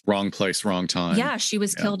aunt. Wrong place, wrong time. Yeah, she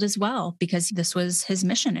was killed as well because this was his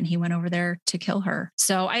mission and he went over there to kill her.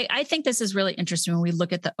 So I think this is really interesting when we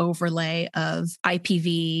look at the overlay of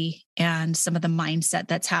IPV and some of the mindset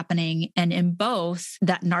that's happening. And in both,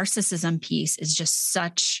 that narcissism piece is just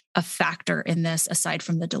such a factor in this, aside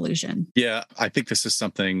from the delusion. Yeah, I think this is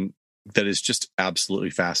something that is just absolutely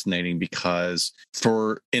fascinating because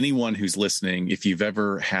for anyone who's listening, if you've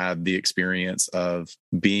ever had the experience of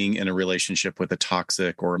being in a relationship with a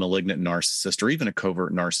toxic or a malignant narcissist or even a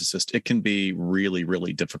covert narcissist, it can be really,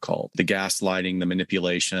 really difficult. The gaslighting, the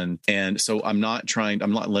manipulation. And so I'm not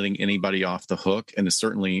letting anybody off the hook. And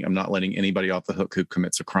certainly I'm not letting anybody off the hook who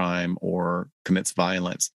commits a crime or commits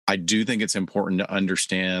violence. I do think it's important to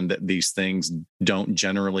understand that these things don't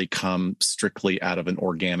generally come strictly out of an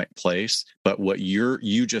organic place, but what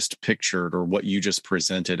you just pictured or what you just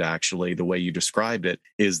presented, actually, the way you described it,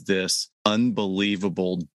 is this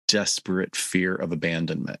unbelievable, desperate fear of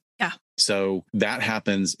abandonment. Yeah. So that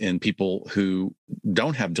happens in people who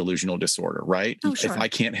don't have delusional disorder, right? Oh, sure. If I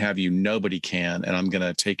can't have you, nobody can. And I'm going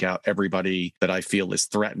to take out everybody that I feel is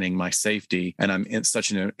threatening my safety. And I'm in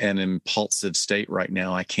such an impulsive state right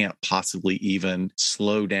now, I can't possibly even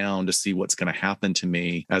slow down to see what's going to happen to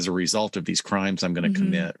me as a result of these crimes I'm going to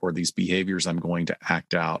commit or these behaviors I'm going to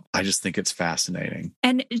act out. I just think it's fascinating.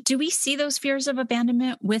 And do we see those fears of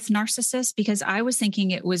abandonment with narcissists? Because I was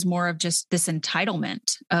thinking it was more of just this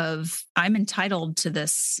entitlement of I'm entitled to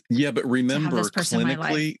this. Yeah, but remember,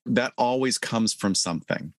 clinically, that always comes from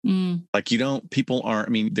something. Mm. Like people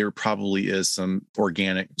aren't, there probably is some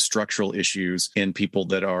organic structural issues in people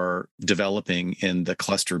that are developing in the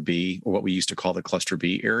cluster B, or what we used to call the cluster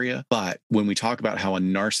B area. But when we talk about how a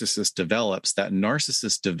narcissist develops, that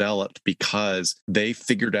narcissist developed because they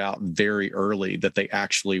figured out very early that they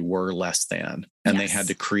actually were less than. And They had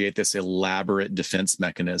to create this elaborate defense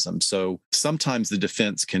mechanism. So sometimes the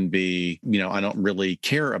defense can be, I don't really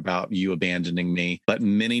care about you abandoning me. But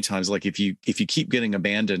many times, like if you keep getting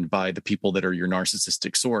abandoned by the people that are your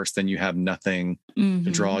narcissistic source, then you have nothing to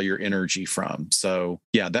draw your energy from. So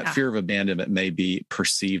that fear of abandonment may be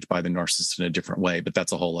perceived by the narcissist in a different way, but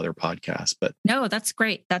that's a whole other podcast. But no, that's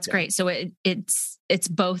great. That's great. So it's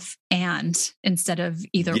both and instead of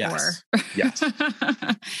either or. Yes.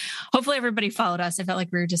 Hopefully everybody followed us. I felt like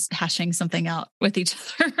we were just hashing something out with each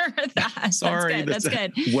other. Sorry. That's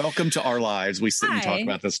good. Welcome to our lives. We sit and talk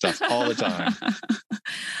about this stuff all the time.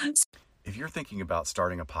 If you're thinking about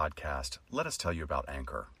starting a podcast, let us tell you about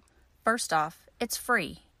Anchor. First off, it's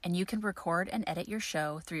free, and you can record and edit your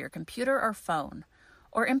show through your computer or phone,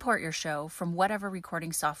 or import your show from whatever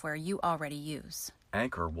recording software you already use.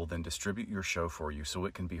 Anchor will then distribute your show for you so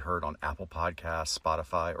it can be heard on Apple Podcasts,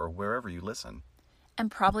 Spotify, or wherever you listen. And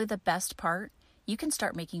probably the best part, you can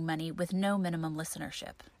start making money with no minimum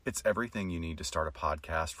listenership. It's everything you need to start a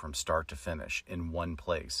podcast from start to finish in one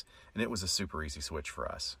place, and it was a super easy switch for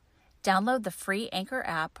us. Download the free Anchor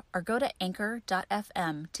app or go to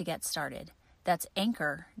anchor.fm to get started. That's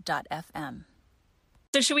anchor.fm.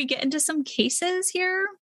 So should we get into some cases here?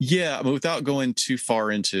 Yeah, but without going too far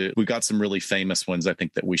into, we've got some really famous ones I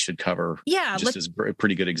think that we should cover. Yeah. Just as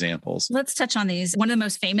pretty good examples. Let's touch on these. One of the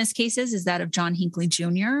most famous cases is that of John Hinckley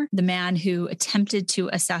Jr., the man who attempted to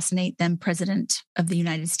assassinate then President of the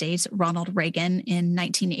United States, Ronald Reagan, in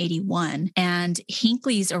 1981. And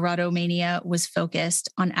Hinckley's erotomania was focused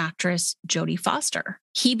on actress Jodie Foster.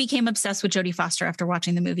 He became obsessed with Jodie Foster after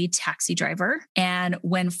watching the movie Taxi Driver. And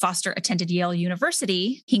when Foster attended Yale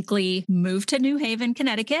University, Hinckley moved to New Haven,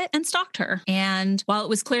 Connecticut, and stalked her. And while it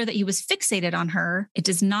was clear that he was fixated on her, it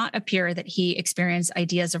does not appear that he experienced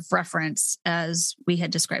ideas of reference, as we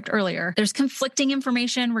had described earlier. There's conflicting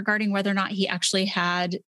information regarding whether or not he actually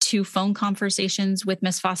had 2 phone conversations with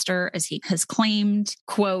Miss Foster, as he has claimed.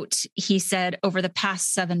 Quote, he said, "Over the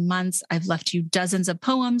past 7 months, I've left you dozens of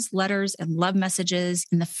poems, letters, and love messages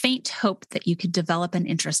in the faint hope that you could develop an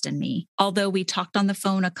interest in me. Although we talked on the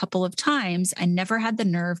phone a couple of times, I never had the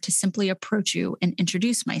nerve to simply approach you and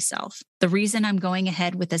introduce myself. The reason I'm going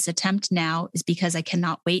ahead with this attempt now is because I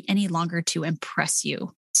cannot wait any longer to impress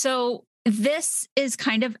you." So this is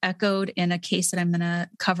kind of echoed in a case that I'm going to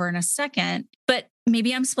cover in a second, but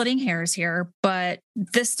maybe I'm splitting hairs here, but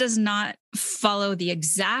this does not follow the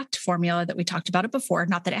exact formula that we talked about it before.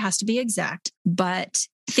 Not that it has to be exact, but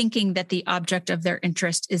thinking that the object of their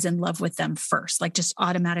interest is in love with them first, like just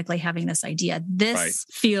automatically having this idea. This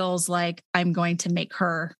feels like I'm going to make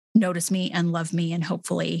her notice me and love me and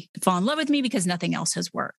hopefully fall in love with me because nothing else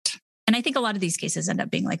has worked. And I think a lot of these cases end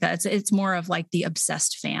up being like that. It's more of like the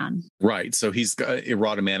obsessed fan. Right. So he's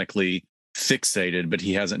erotomanically fixated, but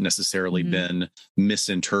he hasn't necessarily been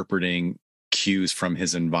misinterpreting cues from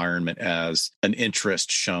his environment as an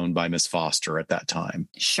interest shown by Miss Foster at that time.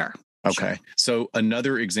 Sure. Okay. Sure. So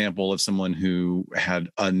another example of someone who had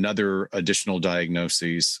another additional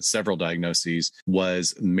diagnoses, several diagnoses,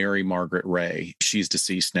 was Mary Margaret Ray. She's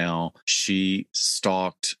deceased now. She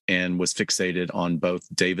stalked and was fixated on both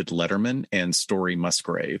David Letterman and Story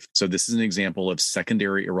Musgrave. So this is an example of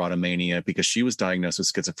secondary erotomania because she was diagnosed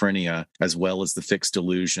with schizophrenia as well as the fixed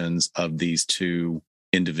delusions of these 2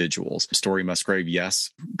 individuals. Story Musgrave, yes,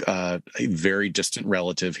 a very distant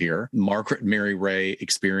relative here. Margaret Mary Ray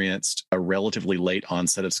experienced a relatively late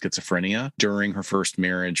onset of schizophrenia during her first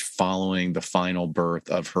marriage following the final birth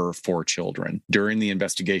of her 4 children. During the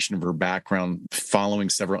investigation of her background, following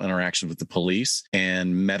several interactions with the police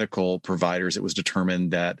and medical providers, it was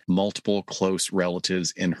determined that multiple close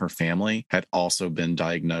relatives in her family had also been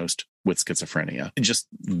diagnosed with schizophrenia. Just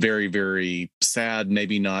very, very sad.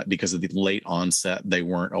 Maybe not because of the late onset, they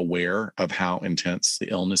weren't aware of how intense the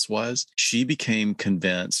illness was. She became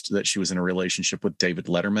convinced that she was in a relationship with David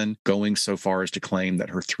Letterman, going so far as to claim that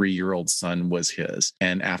her 3-year-old son was his.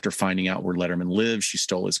 And after finding out where Letterman lived, she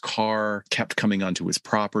stole his car, kept coming onto his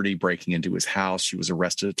property, breaking into his house. She was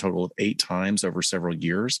arrested a total of 8 times over several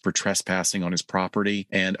years for trespassing on his property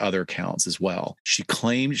and other counts as well. She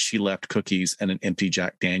claimed she left cookies and an empty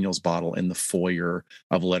Jack Daniels bottle in the foyer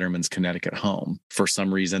of Letterman's Connecticut home. For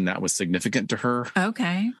some reason, that was significant to her.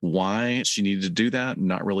 Okay. Why she needed to do that,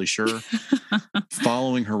 not really sure.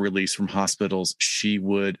 Following her release from hospitals, she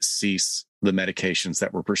would cease the medications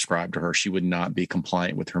that were prescribed to her. She would not be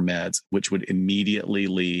compliant with her meds, which would immediately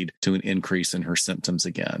lead to an increase in her symptoms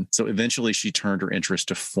again. So eventually she turned her interest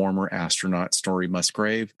to former astronaut Story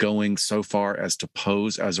Musgrave, going so far as to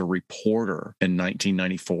pose as a reporter in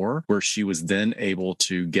 1994, where she was then able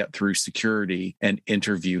to get through security and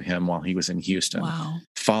interview him while he was in Houston. Wow.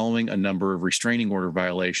 Following a number of restraining order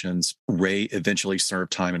violations, Ray eventually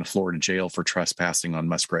served time in a Florida jail for trespassing on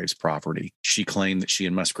Musgrave's property. She claimed that she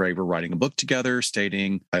and Musgrave were writing a book together,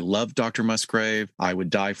 stating, "I love Dr. Musgrave. I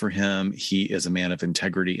would die for him. He is a man of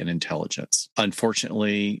integrity and intelligence."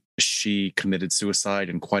 Unfortunately, she committed suicide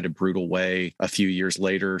in quite a brutal way. A few years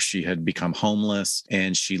later, she had become homeless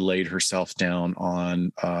and she laid herself down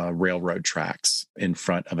on railroad tracks in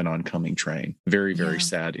front of an oncoming train. Very, very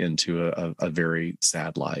sad into a very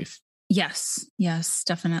sad life. Yes,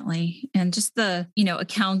 definitely. And just the,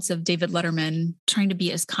 accounts of David Letterman trying to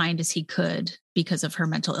be as kind as he could because of her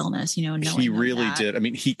mental illness, knowing he really that. did. I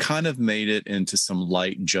mean, he kind of made it into some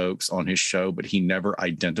light jokes on his show, but he never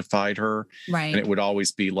identified her. Right. And it would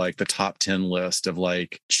always be like the top 10 list of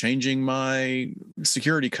like changing my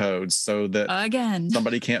security codes so that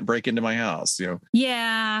somebody can't break into my house,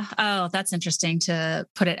 Yeah. Oh, that's interesting to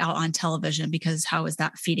put it out on television, because how is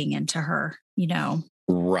that feeding into her,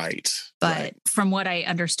 Right. But from what I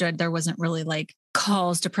understood, there wasn't really like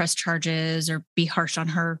calls to press charges or be harsh on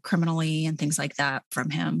her criminally and things like that from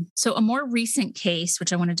him. So a more recent case,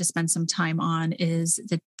 which I wanted to spend some time on, is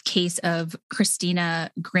the case of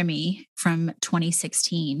Christina Grimmie from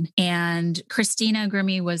 2016. And Christina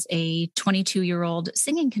Grimmie was a 22-year-old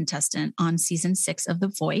singing contestant on season 6 of The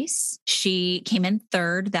Voice. She came in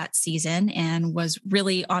third that season and was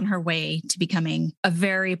really on her way to becoming a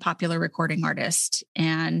very popular recording artist.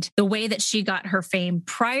 And the way that she got her fame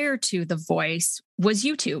prior to The Voice was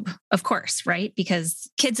YouTube, of course, right?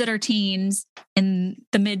 Because kids that are teens in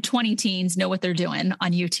the mid-20 teens know what they're doing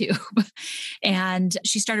on YouTube. And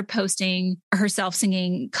she started posting herself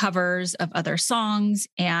singing covers of other songs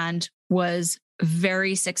and was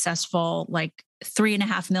very successful, like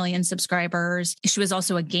 3.5 million subscribers. She was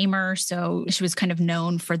also a gamer, so she was kind of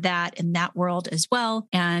known for that in that world as well.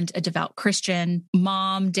 And a devout Christian.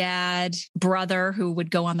 Mom, dad, brother who would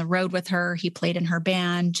go on the road with her. He played in her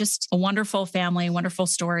band. Just a wonderful family, wonderful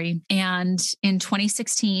story. And in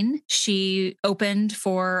 2016, she opened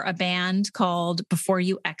for a band called Before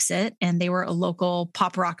You Exit, and they were a local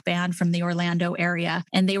pop rock band from the Orlando area.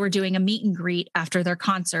 And they were doing a meet and greet after their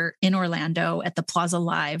concert in Orlando at the Plaza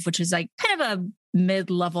Live, which is like kind of a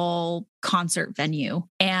mid-level concert venue.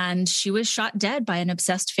 And she was shot dead by an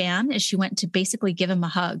obsessed fan as she went to basically give him a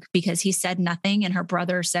hug because he said nothing. And her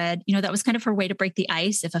brother said, that was kind of her way to break the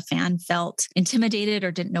ice. If a fan felt intimidated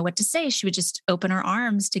or didn't know what to say, she would just open her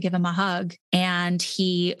arms to give him a hug. And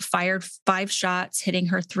he fired 5 shots, hitting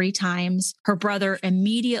her 3 times. Her brother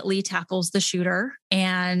immediately tackles the shooter,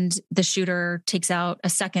 and the shooter takes out a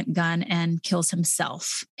second gun and kills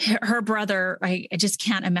himself. Her brother, I just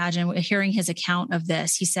can't imagine hearing his account of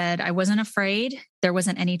this. He said, "I wasn't afraid. There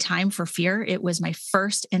wasn't any time for fear. It was my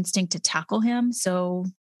first instinct to tackle him. So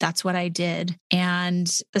that's what I did."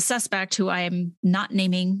 And the suspect, who I am not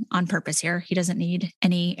naming on purpose here, he doesn't need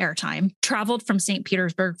any airtime, traveled from St.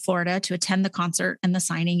 Petersburg, Florida to attend the concert and the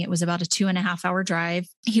signing. It was about a 2.5-hour drive.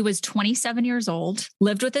 He was 27 years old,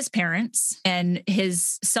 lived with his parents, and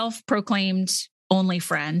his self-proclaimed only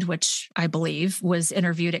friend, which I believe was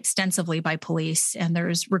interviewed extensively by police. And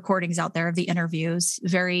there's recordings out there of the interviews.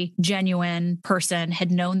 Very genuine person,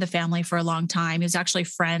 had known the family for a long time. He was actually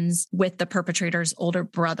friends with the perpetrator's older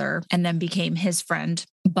brother and then became his friend.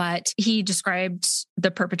 But he described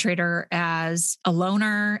the perpetrator as a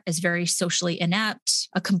loner, as very socially inept,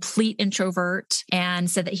 a complete introvert,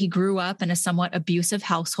 and said that he grew up in a somewhat abusive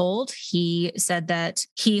household. He said that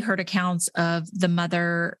he heard accounts of the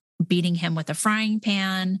mother beating him with a frying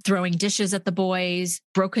pan, throwing dishes at the boys,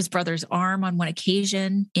 broke his brother's arm on one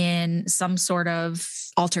occasion in some sort of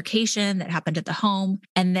altercation that happened at the home.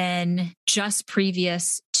 And then just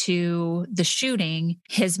previous to the shooting,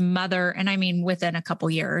 his mother, and I mean within a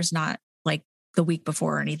couple years, not like the week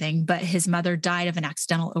before or anything, but his mother died of an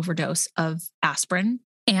accidental overdose of aspirin.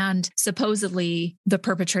 And supposedly the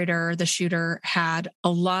perpetrator, the shooter, had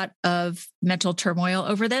a lot of mental turmoil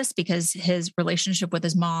over this because his relationship with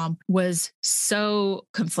his mom was so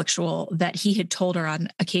conflictual that he had told her on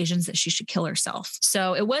occasions that she should kill herself.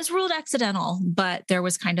 So it was ruled accidental, but there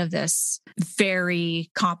was kind of this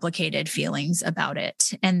very complicated feelings about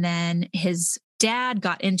it. And then his dad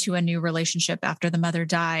got into a new relationship after the mother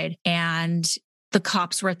died, and the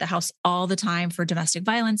cops were at the house all the time for domestic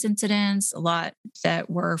violence incidents, a lot that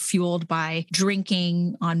were fueled by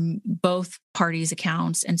drinking on both parties'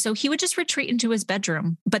 accounts. And so he would just retreat into his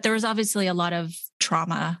bedroom. But there was obviously a lot of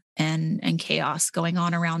trauma and chaos going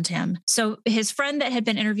on around him. So his friend that had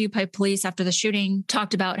been interviewed by police after the shooting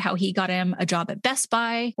talked about how he got him a job at Best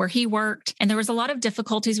Buy where he worked. And there was a lot of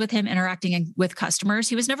difficulties with him interacting with customers.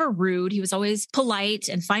 He was never rude. He was always polite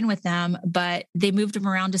and fine with them, but they moved him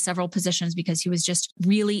around to several positions because he was just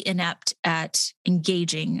really inept at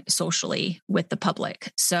engaging socially with the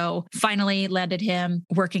public. So finally landed him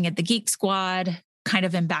working at the Geek Squad, kind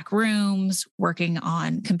of in back rooms, working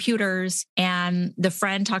on computers. And the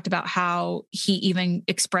friend talked about how he even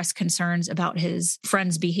expressed concerns about his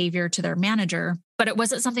friend's behavior to their manager, but it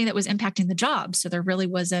wasn't something that was impacting the job. So there really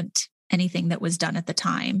wasn't anything that was done at the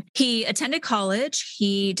time. He attended college.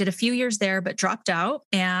 He did a few years there, but dropped out.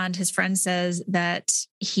 And his friend says that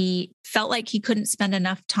he felt like he couldn't spend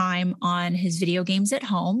enough time on his video games at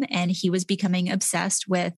home. And he was becoming obsessed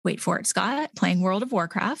with, wait for it, Scott, playing World of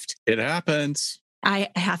Warcraft. It happens. I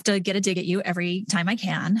have to get a dig at you every time I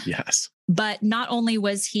can. Yes. But not only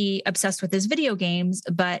was he obsessed with his video games,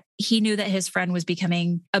 but he knew that his friend was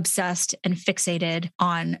becoming obsessed and fixated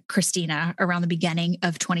on Christina around the beginning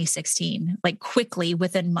of 2016. Like quickly,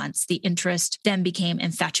 within months, the interest then became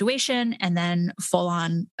infatuation and then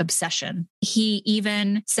full-on obsession. He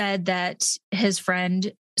even said that his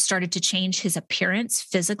friend started to change his appearance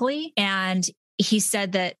physically. And he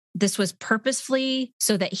said that this was purposefully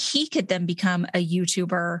so that he could then become a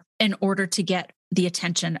YouTuber in order to get the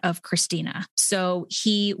attention of Christina. So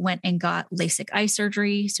he went and got LASIK eye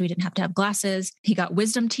surgery, so he didn't have to have glasses. He got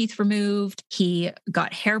wisdom teeth removed. He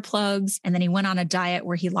got hair plugs, and then he went on a diet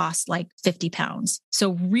where he lost like 50 pounds.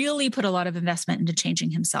 So really put a lot of investment into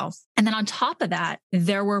changing himself. And then on top of that,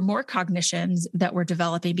 there were more cognitions that were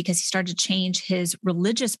developing because he started to change his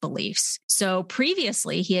religious beliefs. So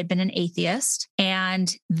previously he had been an atheist,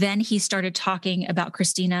 and then he started talking about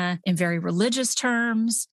Christina in very religious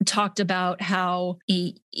terms, talked about how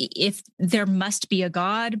if there must be a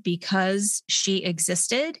God because she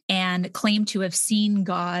existed, and claimed to have seen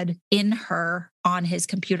God in her on his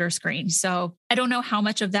computer screen. So I don't know how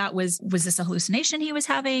much of that was this a hallucination he was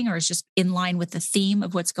having, or is just in line with the theme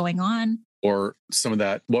of what's going on? Or some of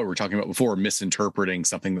that, what we were talking about before, misinterpreting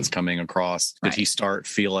something that's coming across. Right. Did he start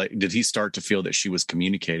to feel that she was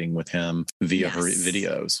communicating with him via her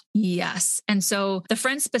videos? Yes. And so the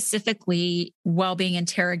friend specifically, while being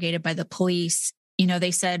interrogated by the police,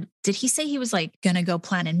 they said, did he say he was like going to go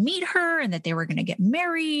plan and meet her and that they were going to get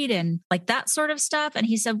married and like that sort of stuff? And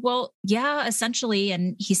he said, well, yeah, essentially.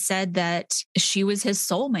 And he said that she was his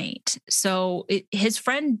soulmate. So his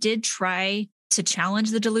friend did try to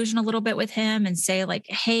challenge the delusion a little bit with him and say like,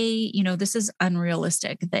 hey, this is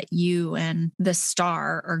unrealistic that you and the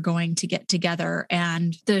star are going to get together.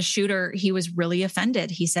 And the shooter, he was really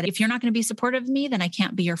offended. He said, if you're not going to be supportive of me, then I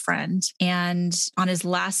can't be your friend. And on his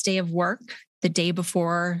last day of work, the day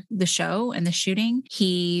before the show and the shooting,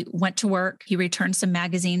 he went to work. He returned some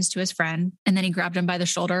magazines to his friend, and then he grabbed him by the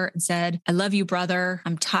shoulder and said, I love you, brother.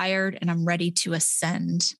 I'm tired and I'm ready to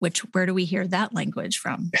ascend. Where do we hear that language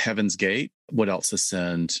from? Heaven's Gate. What else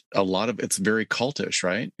ascend? A lot of it's very cultish,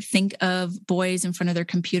 right? Think of boys in front of their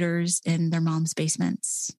computers in their mom's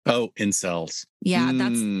basements. Oh, incels. Yeah,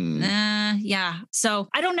 yeah. So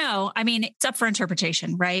I don't know. I mean, it's up for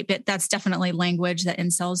interpretation, right? But that's definitely language that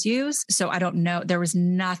incels use. So I don't know. There was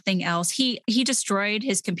nothing else. He destroyed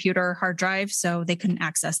his computer hard drive, so they couldn't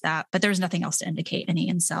access that. But there's nothing else to indicate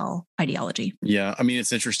any incel ideology. Yeah. I mean,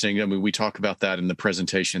 it's interesting. I mean, we talk about that in the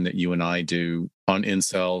presentation that you and I do on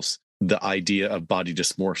incels. The idea of body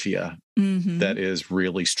dysmorphia that is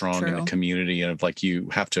really strong in the community, and of like you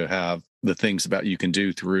have to have the things about you can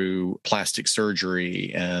do through plastic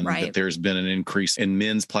surgery, and that there's been an increase in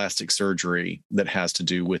men's plastic surgery that has to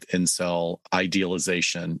do with incel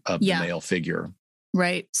idealization of the male figure.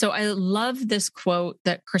 Right. So I love this quote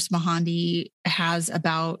that Chris Mahandi has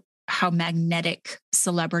about how magnetic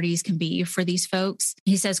celebrities can be for these folks.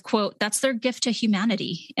 He says, quote, that's their gift to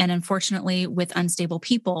humanity. And unfortunately, with unstable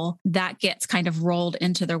people, that gets kind of rolled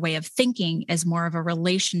into their way of thinking as more of a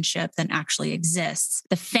relationship than actually exists.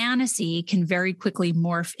 The fantasy can very quickly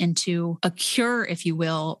morph into a cure, if you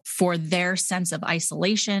will, for their sense of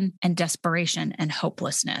isolation and desperation and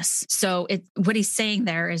hopelessness. So what he's saying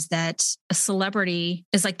there is that a celebrity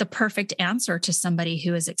is like the perfect answer to somebody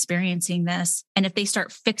who is experiencing this. And if they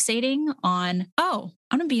start fixating fixating on, oh,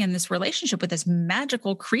 I'm going to be in this relationship with this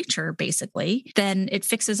magical creature, basically, then it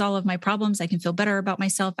fixes all of my problems. I can feel better about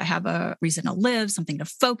myself. I have a reason to live, something to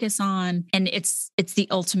focus on. And it's the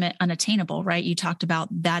ultimate unattainable, right? You talked about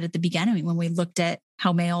that at the beginning when we looked at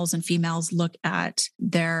how males and females look at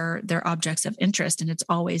their objects of interest, and it's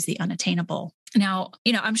always the unattainable. Now,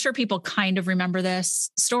 I'm sure people kind of remember this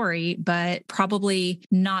story, but probably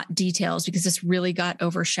not details because this really got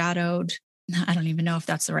overshadowed. I don't even know if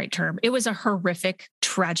that's the right term. It was a horrific,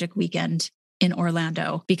 tragic weekend in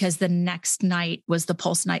Orlando because the next night was the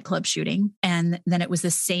Pulse nightclub shooting. And then it was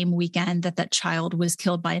the same weekend that child was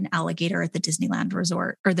killed by an alligator at the Disneyland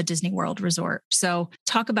resort or the Disney World resort. So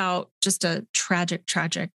talk about just a tragic,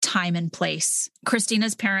 tragic time and place.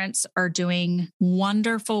 Christina's parents are doing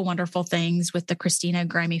wonderful, wonderful things with the Christina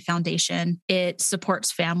Grimme Foundation. It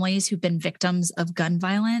supports families who've been victims of gun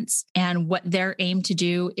violence. And what their aim to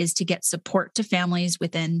do is to get support to families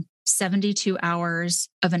within 72 hours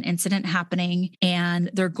of an incident happening.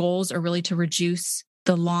 And their goals are really to reduce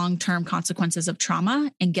the long-term consequences of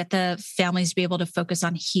trauma and get the families to be able to focus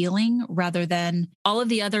on healing rather than all of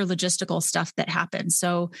the other logistical stuff that happens.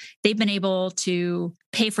 So they've been able to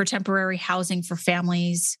pay for temporary housing for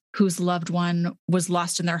families whose loved one was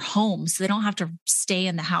lost in their home, so they don't have to stay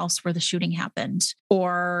in the house where the shooting happened,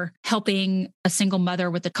 or helping a single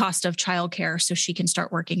mother with the cost of childcare so she can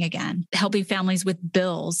start working again, helping families with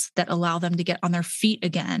bills that allow them to get on their feet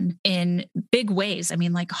again in big ways. I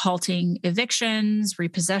mean, like halting evictions,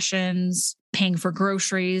 repossessions, paying for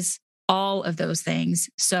groceries, all of those things.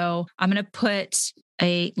 So I'm going to put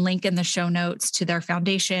a link in the show notes to their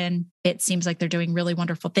foundation. It seems like they're doing really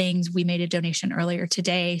wonderful things. We made a donation earlier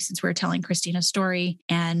today since we were telling Christina's story,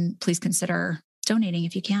 and please consider donating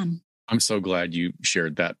if you can. I'm so glad you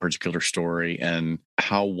shared that particular story and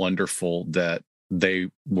how wonderful that they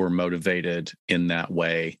were motivated in that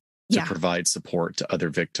way to provide support to other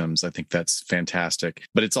victims. I think that's fantastic.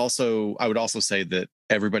 But it's also, I would also say that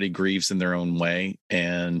everybody grieves in their own way.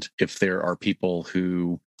 And if there are people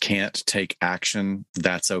who can't take action,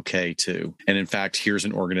 that's okay too. And in fact, here's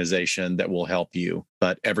an organization that will help you.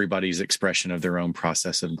 But everybody's expression of their own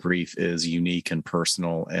process of grief is unique and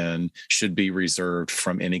personal and should be reserved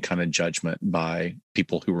from any kind of judgment by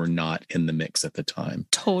people who were not in the mix at the time.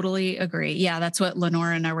 Totally agree. Yeah, that's what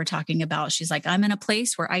Lenora and I were talking about. She's like, I'm in a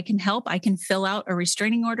place where I can help. I can fill out a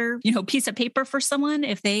restraining order, piece of paper for someone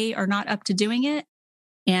if they are not up to doing it.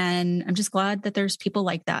 And I'm just glad that there's people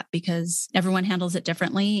like that because everyone handles it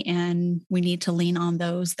differently and we need to lean on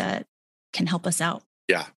those that can help us out.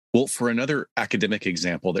 Yeah. Well, for another academic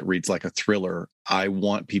example that reads like a thriller, I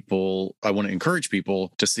want to encourage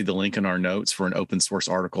people to see the link in our notes for an open source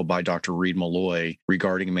article by Dr. Reed Malloy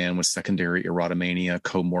regarding a man with secondary erotomania,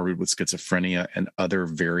 comorbid with schizophrenia, and other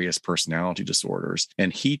various personality disorders.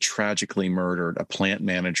 And he tragically murdered a plant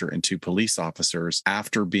manager and 2 police officers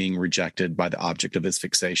after being rejected by the object of his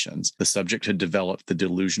fixations. The subject had developed the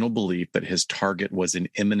delusional belief that his target was in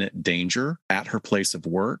imminent danger at her place of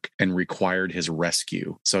work and required his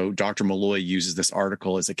rescue. So Dr. Malloy uses this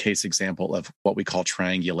article as a case example of what we call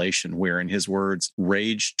triangulation, where, in his words,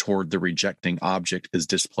 rage toward the rejecting object is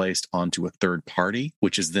displaced onto a third party,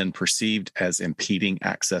 which is then perceived as impeding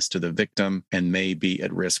access to the victim and may be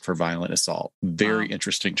at risk for violent assault. Very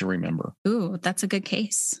interesting to remember. Ooh, that's a good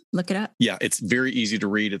case. Look it up. Yeah, it's very easy to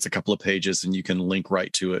read. It's a couple of pages and you can link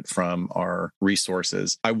right to it from our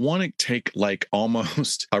resources. I want to take like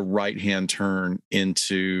almost a right-hand turn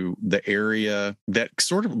into the area that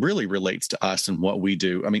sort of really relates to us and what we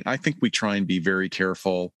do. I mean, I think we try and be very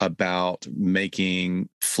careful about making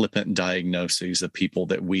flippant diagnoses of people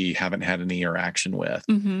that we haven't had any interaction with.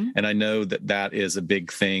 Mm-hmm. And I know that that is a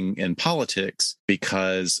big thing in politics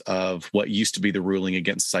because of what used to be the ruling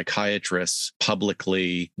against psychiatrists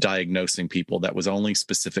publicly diagnosing people. That was only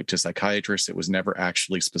specific to psychiatrists. It was never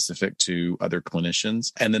actually specific to other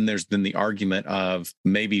clinicians. And then there's been the argument of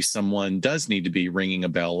maybe someone does need to be ringing a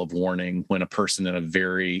bell of warning when a person in a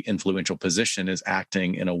very influential position is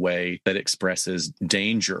acting in a way that expresses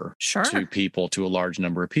danger to people, to a large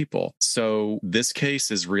number of people. So this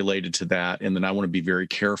case is related to that. And then I want to be very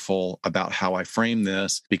careful about how I frame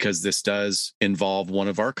this because this does involve one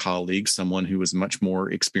of our colleagues, someone who is much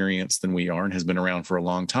more experienced than we are and has been around for a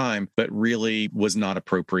long time, but really was not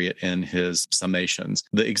appropriate in his summations.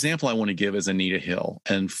 The example I want to give is Anita Hill.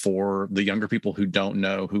 And for the younger people who don't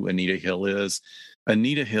know who Anita Hill is,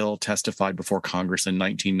 Anita Hill testified before Congress in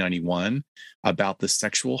 1991 about the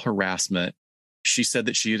sexual harassment she said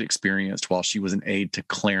that she had experienced while she was an aide to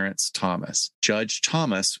Clarence Thomas. Judge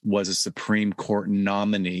Thomas was a Supreme Court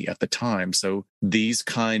nominee at the time. So these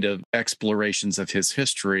kind of explorations of his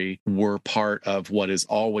history were part of what is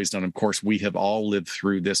always done. Of course, we have all lived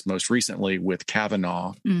through this most recently with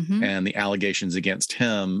Kavanaugh and the allegations against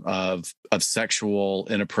him of sexual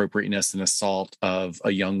inappropriateness and assault of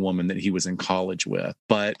a young woman that he was in college with.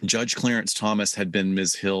 But Judge Clarence Thomas had been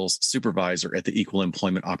Ms. Hill's supervisor at the Equal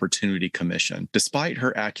Employment Opportunity Commission. Despite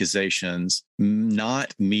her accusations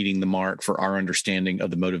not meeting the mark for our understanding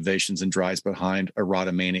of the motivations and drives behind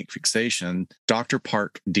erotomanic fixation, Dr.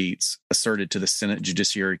 Park Dietz asserted to the Senate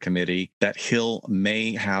Judiciary Committee that Hill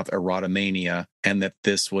may have erotomania and that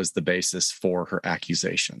this was the basis for her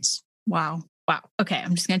accusations. Wow. Wow. Okay.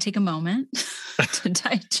 I'm just going to take a moment to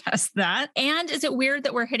digest that. And is it weird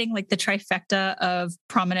that we're hitting like the trifecta of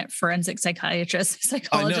prominent forensic psychiatrists,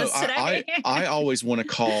 psychologists today? I always want to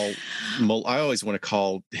call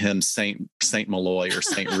him Saint Malloy or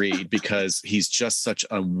Saint Reed because he's just such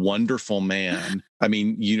a wonderful man. I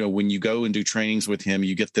mean, you know, when you go and do trainings with him,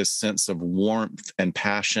 you get this sense of warmth and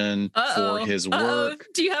passion for his work.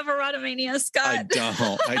 Do you have erotomania, Scott?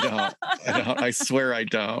 I don't. I swear I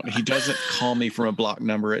don't. He doesn't call me from a block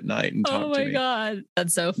number at night and talk to me. Oh my God.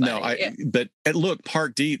 That's so funny. But look,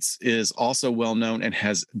 Park Dietz is also well known and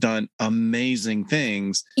has done amazing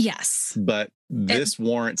things. Yes. But this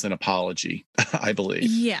warrants an apology, I believe.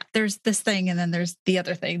 Yeah, there's this thing, and then there's the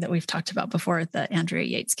other thing that we've talked about before, the Andrea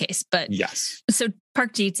Yates case. But yes. So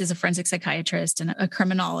Park Dietz is a forensic psychiatrist and a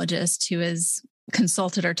criminologist who is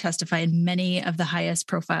consulted or testified in many of the highest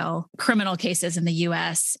profile criminal cases in the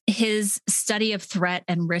U.S. His study of threat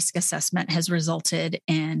and risk assessment has resulted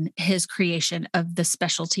in his creation of the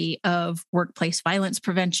specialty of workplace violence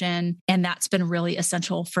prevention. And that's been really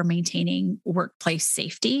essential for maintaining workplace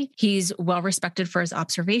safety. He's well respected for his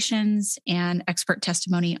observations and expert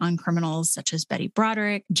testimony on criminals such as Betty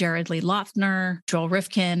Broderick, Jared Lee Loftner, Joel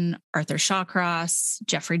Rifkin, Arthur Shawcross,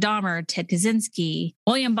 Jeffrey Dahmer, Ted Kaczynski,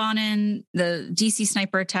 William Bonin, the DC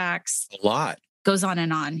sniper attacks. A lot. Goes on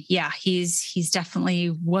and on. Yeah, he's definitely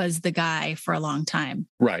was the guy for a long time.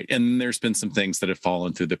 Right. And there's been some things that have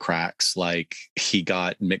fallen through the cracks, like he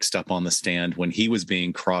got mixed up on the stand when he was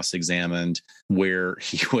being cross-examined, where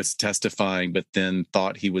he was testifying, but then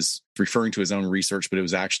thought he was referring to his own research, but it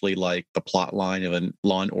was actually like the plot line of a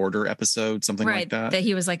Law and Order episode, something like that. That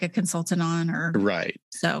he was like a consultant on, or right.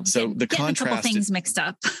 So the contrast, a couple things mixed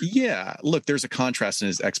up. Yeah, look, there's a contrast in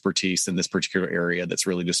his expertise in this particular area that's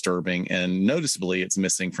really disturbing, and noticeably, it's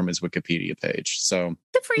missing from his Wikipedia page. So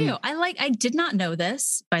good for you. I did not know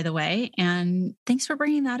this, by the way, and thanks for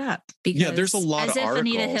bringing that up. Because there's a lot of articles.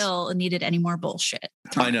 Anita Hill needed any more bullshit.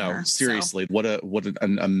 I know, seriously, what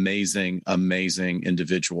an amazing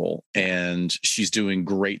individual. And she's doing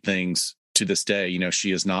great things to this day. You know,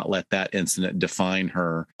 she has not let that incident define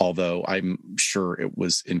her, although I'm sure it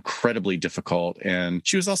was incredibly difficult. And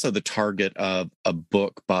she was also the target of a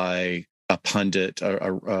book by a pundit,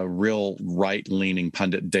 a real right-leaning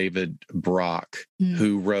pundit, David Brock,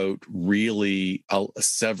 who wrote really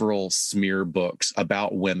several smear books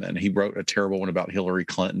about women. He wrote a terrible one about Hillary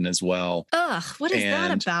Clinton as well. Ugh, what is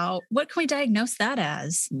that about? What can we diagnose that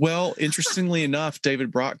as? Well, interestingly enough, David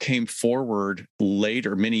Brock came forward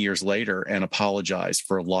later, many years later, and apologized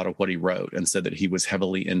for a lot of what he wrote and said that he was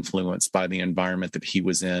heavily influenced by the environment that he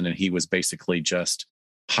was in, and he was basically just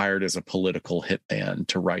hired as a political hitman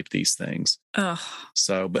to write these things. Ugh,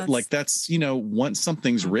 so, but that's, you know, once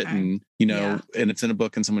something's written, you know, and it's in a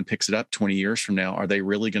book and someone picks it up 20 years from now, are they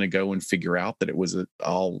really going to go and figure out that it was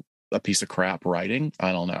all a piece of crap writing?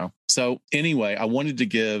 I don't know. So anyway, I wanted to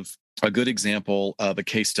give a good example of a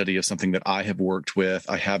case study of something that I have worked with.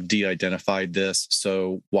 I have de-identified this.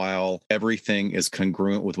 So while everything is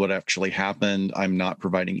congruent with what actually happened, I'm not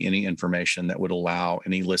providing any information that would allow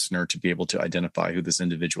any listener to be able to identify who this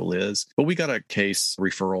individual is. But we got a case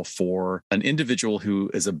referral for an individual who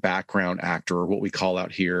is a background actor, or what we call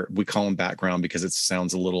out here. We call him background because it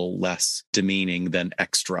sounds a little less demeaning than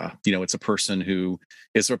extra. You know, it's a person who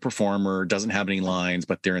is a performer, doesn't have any lines,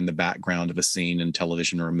 but they're in the background of a scene in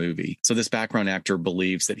television or a movie. So this background actor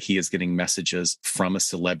believes that he is getting messages from a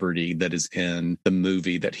celebrity that is in the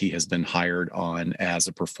movie that he has been hired on as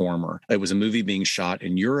a performer. It was a movie being shot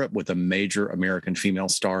in Europe with a major American female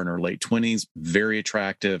star in her late 20s, very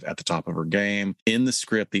attractive, at the top of her game. In the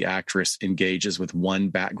script, the actress engages with one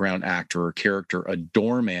background actor or character, a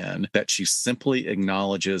doorman, that she simply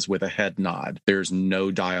acknowledges with a head nod. There's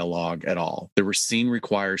no dialogue at all. The scene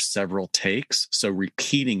requires several takes, so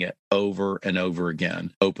repeating it over and over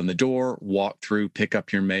again. Open the door, walk through, pick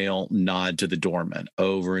up your mail, nod to the doorman,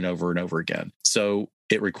 over and over and over again. So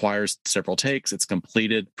It requires several takes. It's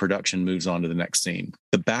completed. Production moves on to the next scene.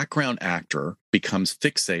 The background actor becomes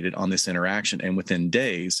fixated on this interaction. And within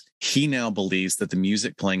days, he now believes that the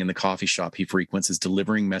music playing in the coffee shop he frequents is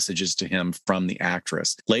delivering messages to him from the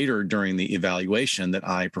actress. Later, during the evaluation that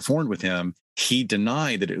I performed with him, he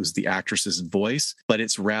denied that it was the actress's voice, but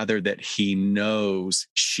it's rather that he knows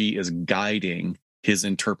she is guiding his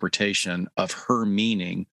interpretation of her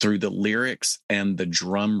meaning through the lyrics and the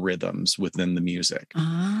drum rhythms within the music.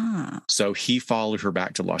 So he followed her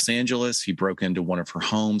back to Los Angeles. He broke into one of her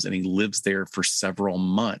homes and he lives there for several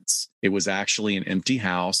months. It was actually an empty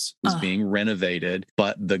house, was being renovated,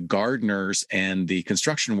 but the gardeners and the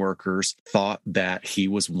construction workers thought that he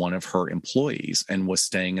was one of her employees and was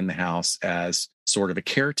staying in the house as sort of a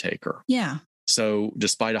caretaker. Yeah. So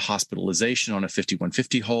despite a hospitalization on a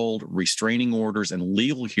 5150 hold, restraining orders, and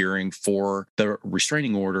legal hearing for the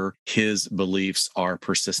restraining order, his beliefs are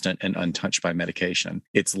persistent and untouched by medication.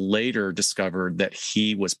 It's later discovered that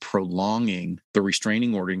he was prolonging the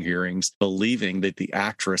restraining order hearings, believing that the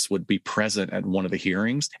actress would be present at one of the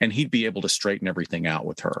hearings and he'd be able to straighten everything out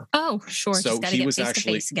with her. Oh, sure. So he was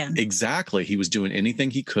actually, exactly, he was doing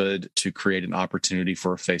anything he could to create an opportunity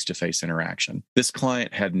for a face-to-face interaction. This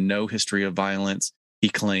client had no history of violence. He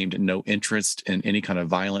claimed no interest in any kind of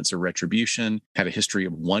violence or retribution, had a history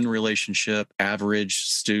of one relationship, average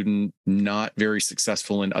student, not very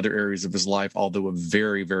successful in other areas of his life, although a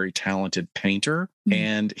very, very talented painter.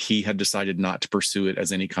 And he had decided not to pursue it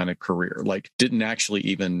as any kind of career, like didn't actually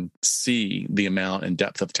even see the amount and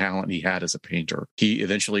depth of talent he had as a painter. He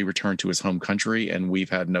eventually returned to his home country and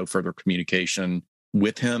we've had no further communication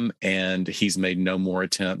with him, and he's made no more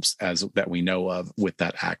attempts as that we know of with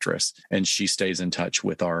that actress. And she stays in touch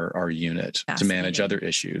with our unit to manage other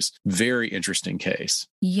issues. Very interesting case.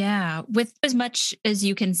 Yeah. With as much as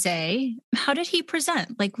you can say, how did he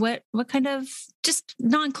present? Like what kind of, just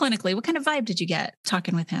non-clinically, what kind of vibe did you get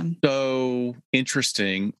talking with him? So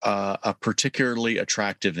interesting. A particularly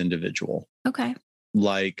attractive individual. Okay.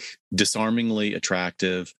 Like disarmingly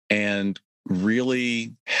attractive and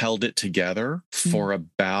really held it together for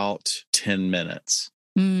about 10 minutes.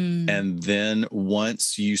 And then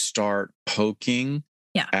once you start poking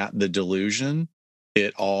at the delusion,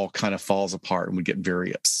 it all kind of falls apart and we get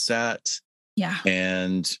very upset. Yeah.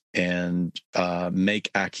 And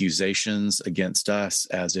make accusations against us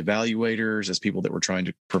as evaluators, as people that were trying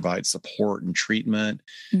to provide support and treatment.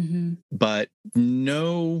 But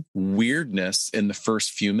no weirdness in the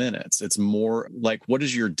first few minutes. It's more like, what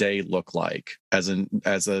does your day look like as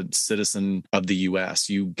a citizen of the US?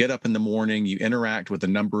 You get up in the morning, you interact with a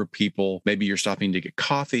number of people. Maybe you're stopping to get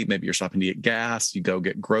coffee. Maybe you're stopping to get gas. You go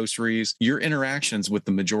get groceries. Your interactions with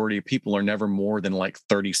the majority of people are never more than like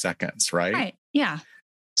 30 seconds, right? Right. Yeah.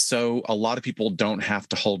 So a lot of people don't have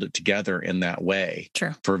to hold it together in that way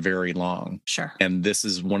for very long. Sure. And this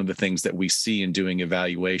is one of the things that we see in doing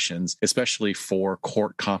evaluations, especially for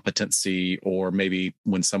court competency, or maybe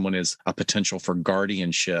when someone is a potential for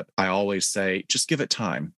guardianship. I always say, just give it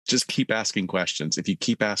time. Just keep asking questions. If you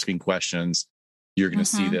keep asking questions, you're going to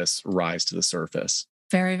see this rise to the surface.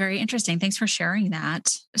 Very, very interesting. Thanks for sharing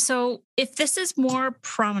that. So if this is more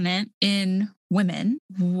prominent in women,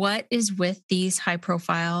 what is with these high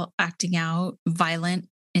profile acting out violent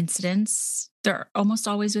incidents? They're almost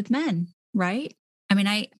always with men, right? I mean,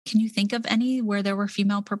 can you think of any where there were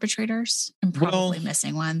female perpetrators? I'm probably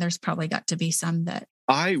missing one. There's probably got to be some that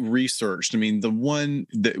I researched. I mean, the one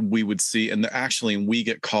that we would see, and we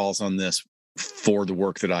get calls on this for the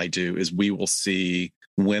work that I do, is we will see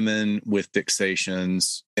women with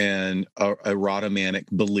fixations and erotomanic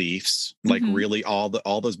beliefs, like really all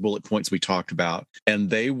those bullet points we talked about, and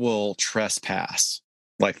they will trespass.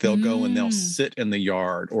 Like they'll go and they'll sit in the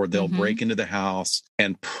yard, or they'll break into the house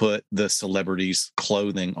and put the celebrity's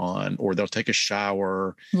clothing on, or they'll take a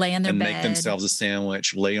shower, lay in their bed, make themselves a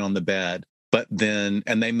sandwich, lay on the bed. But then,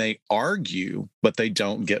 and they may argue, but they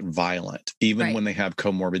don't get violent, even when they have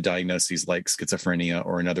comorbid diagnoses like schizophrenia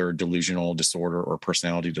or another delusional disorder or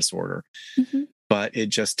personality disorder. But it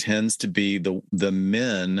just tends to be the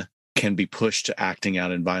men can be pushed to acting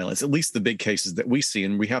out in violence, at least the big cases that we see.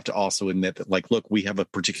 And we have to also admit that, like, look, we have a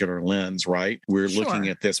particular lens, right? We're looking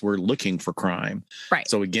at this, we're looking for crime. Right.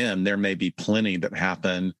 So again, there may be plenty that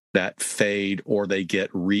happen that fade, or they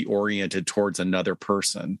get reoriented towards another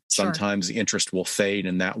person. Sometimes the interest will fade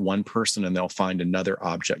in that one person and they'll find another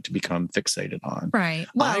object to become fixated on. Right.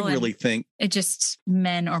 Well, I really think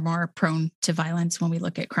men are more prone to violence when we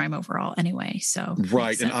look at crime overall anyway. So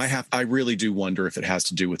right. And I really do wonder if it has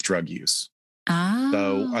to do with drug use.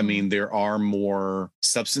 So, I Oh. mean, there are more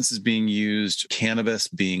substances being used, cannabis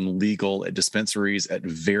being legal at dispensaries at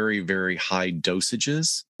very, very high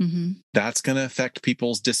dosages. Mm-hmm. That's going to affect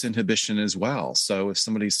people's disinhibition as well. So if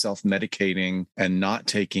somebody's self-medicating and not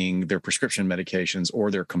taking their prescription medications,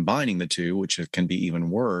 or they're combining the two, which can be even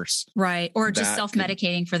worse. Right. Or just that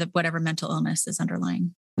self-medicating for whatever mental illness is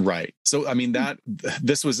underlying. Right. So, I mean,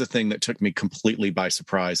 this was the thing that took me completely by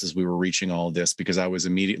surprise as we were reaching all of this, because I was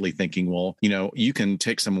immediately thinking, well, you can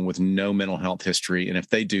take someone with no mental health history, and if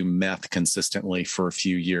they do meth consistently for a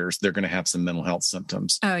few years, they're going to have some mental health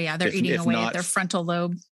symptoms. Oh, yeah. They're eating away at their frontal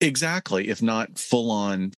lobe. Exactly. If not full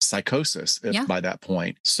on psychosis by that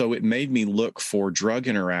point. So it made me look for drug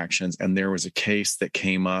interactions. And there was a case that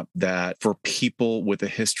came up that for people with a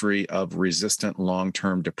history of resistant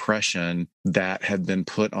long-term depression that had been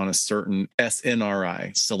put on a certain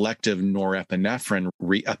SNRI, selective norepinephrine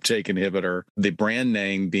reuptake inhibitor, the brand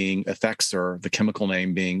name being Effexor, the chemical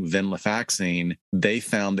name being venlafaxine, they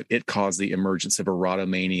found that it caused the emergence of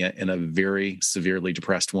erotomania in a very severely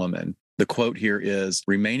depressed woman. The quote here is,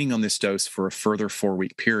 remaining on this dose for a further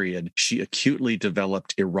 4-week period, she acutely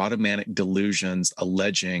developed erotomanic delusions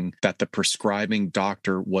alleging that the prescribing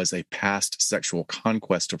doctor was a past sexual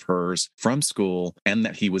conquest of hers from school and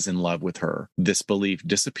that he was in love with her. This belief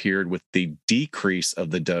disappeared with the decrease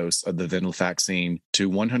of the dose of the venlafaxine to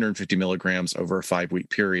 150 milligrams over a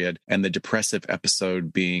 5-week period, and the depressive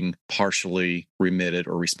episode being partially remitted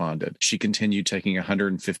or responded. She continued taking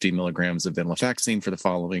 150 milligrams of venlafaxine for the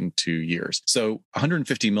following 2 years. So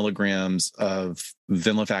 150 milligrams of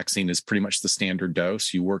venlafaxine is pretty much the standard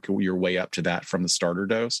dose. You work your way up to that from the starter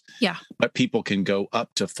dose. Yeah. But people can go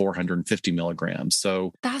up to 450 milligrams.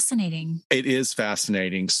 So fascinating. It is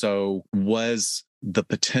fascinating. So was the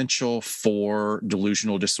potential for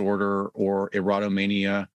delusional disorder or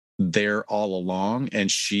erotomania there all along,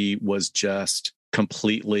 and she was just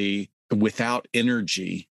completely without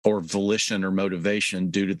energy or volition or motivation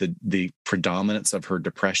due to the predominance of her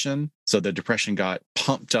depression? So the depression got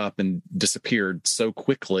pumped up and disappeared so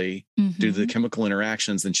quickly due to the chemical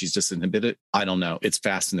interactions, and she's disinhibited. I don't know. It's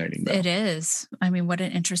fascinating, though. It is. I mean, what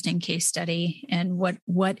an interesting case study. And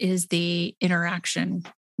what is the interaction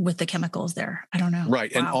with the chemicals there? I don't know.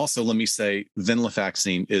 Right. Wow. And also, let me say,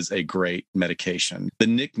 venlafaxine is a great medication. The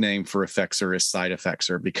nickname for Effexor is side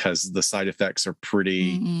Effexor because the side effects are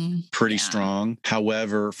pretty strong.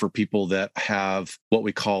 However, for people that have what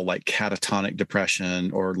we call like catatonic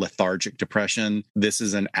depression or lethargic depression, this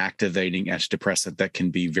is an activating antidepressant that can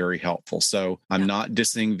be very helpful. So I'm not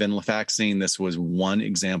dissing venlafaxine. This was one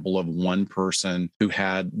example of one person who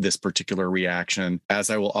had this particular reaction. As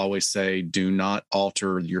I will always say, do not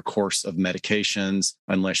alter your course of medications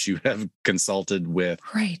unless you have consulted with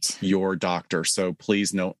your doctor. So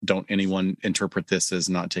please don't anyone interpret this as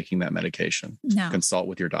not taking that medication. No. Consult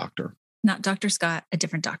with your doctor. Not Dr. Scott, a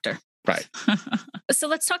different doctor. Right. So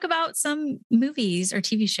let's talk about some movies or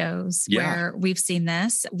TV shows where we've seen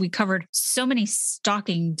this. We covered so many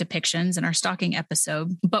stalking depictions in our stalking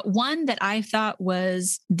episode, but one that I thought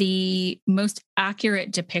was the most accurate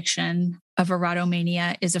depiction of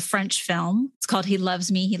erotomania is a French film. It's called He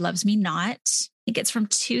Loves Me, He Loves Me Not. I think it's from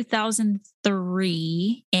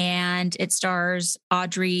 2003, and it stars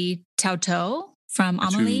Audrey Tautou from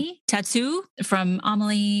Amélie, Tautou from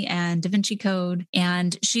Amélie and Da Vinci Code.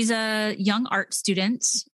 And she's a young art student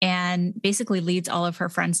and basically leads all of her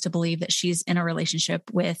friends to believe that she's in a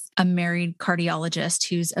relationship with a married cardiologist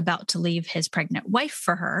who's about to leave his pregnant wife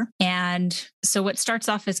for her. And so what starts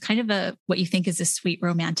off as kind of what you think is a sweet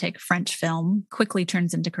romantic French film quickly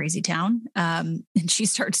turns into Crazy Town. And she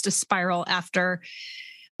starts to spiral after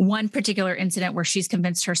one particular incident where she's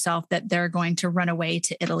convinced herself that they're going to run away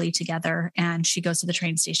to Italy together. And she goes to the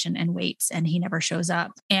train station and waits, and he never shows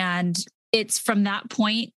up. And it's from that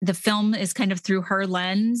point, the film is kind of through her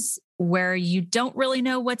lens, where you don't really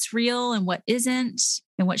know what's real and what isn't,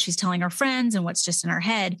 and what she's telling her friends and what's just in her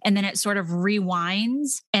head. And then it sort of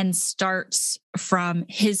rewinds and starts from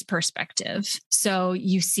his perspective. So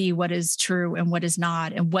you see what is true and what is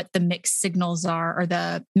not, and what the mixed signals are, or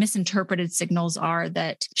the misinterpreted signals are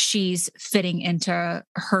that she's fitting into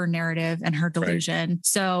her narrative and her delusion. Right.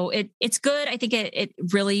 So it's good. I think it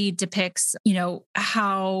really depicts,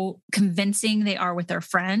 how convincing they are with their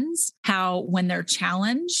friends, how when they're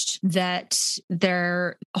challenged that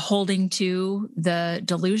they're holding to the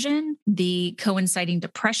delusion, the coinciding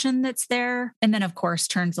depression that's there. And then of course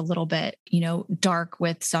turns a little bit, dark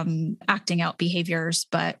with some acting out behaviors,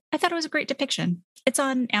 but I thought it was a great depiction. It's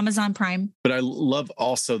on Amazon Prime. But I love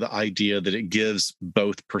also the idea that it gives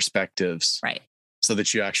both perspectives. Right. so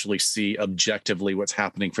that you actually see objectively what's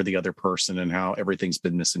happening for the other person and how everything's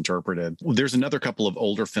been misinterpreted. There's another couple of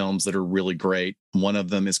older films that are really great. One of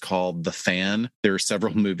them is called The Fan. There are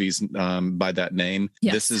several movies by that name.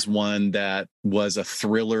 Yes. This is one that was a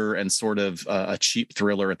thriller and sort of a cheap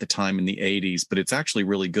thriller at the time in the 80s, but it's actually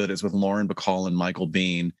really good. It's with Lauren Bacall and Michael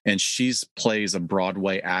Biehn, and she plays a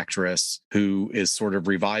Broadway actress who is sort of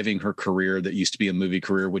reviving her career that used to be a movie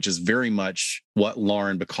career, which is very much what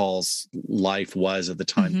Lauren Bacall's life was at the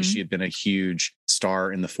time, because she had been a huge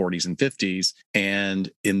star in the 40s and 50s. And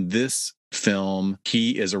in this film,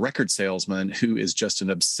 he is a record salesman who is just an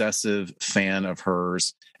obsessive fan of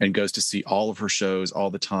hers and goes to see all of her shows all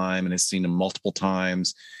the time and has seen them multiple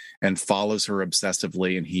times and follows her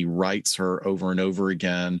obsessively, and he writes her over and over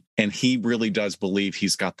again. And he really does believe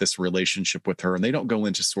he's got this relationship with her. And they don't go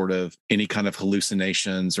into sort of any kind of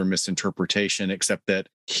hallucinations or misinterpretation, except that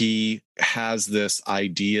he has this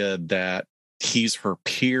idea that he's her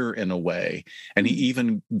peer in a way. And he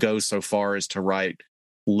even goes so far as to write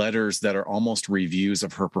letters that are almost reviews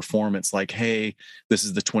of her performance, like, hey, this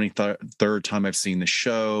is the 23rd time I've seen the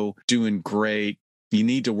show, doing great. You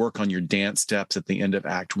need to work on your dance steps at the end of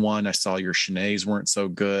Act 1. I saw your chenets weren't so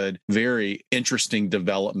good. Very interesting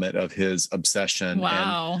development of his obsession.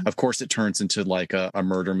 Wow. And of course, it turns into like a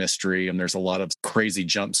murder mystery, and there's a lot of crazy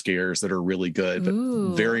jump scares that are really good,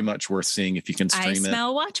 but very much worth seeing if you can stream it. I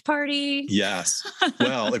smell Watch Party. Yes.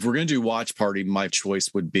 Well, if we're going to do Watch Party, my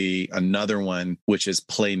choice would be another one, which is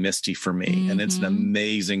Play Misty for Me. And it's an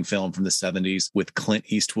amazing film from the 70s with Clint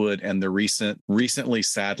Eastwood and the recently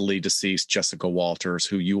sadly deceased Jessica Walters,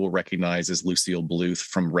 who you will recognize as Lucille Bluth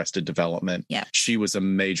from Arrested Development. Yeah. She was a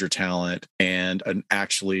major talent and an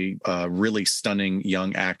actually really stunning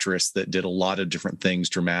young actress that did a lot of different things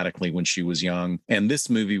dramatically when she was young. And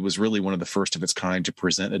this movie was really one of the first of its kind to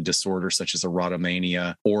present a disorder such as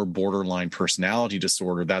erotomania or borderline personality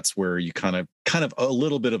disorder. That's where you kind of a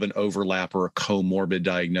little bit of an overlap or a comorbid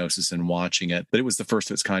diagnosis in watching it. But it was the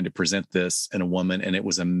first of its kind to present this in a woman, and it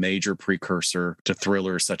was a major precursor to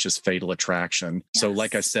thrillers such as Fatal Attraction. Yes. So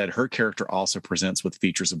like I said, her character also presents with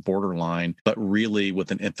features of borderline, but really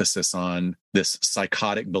with an emphasis on this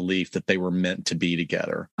psychotic belief that they were meant to be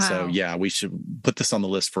together. Wow. So yeah, we should put this on the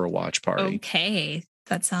list for a watch party. Okay.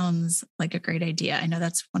 That sounds like a great idea. I know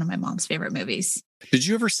that's one of my mom's favorite movies. Did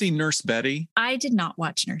you ever see Nurse Betty? I did not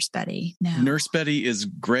watch Nurse Betty. No. Nurse Betty is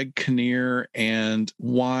Greg Kinnear, and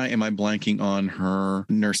why am I blanking on her?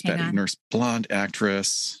 Nurse Betty, nurse blonde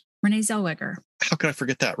actress. Renee Zellweger. How could I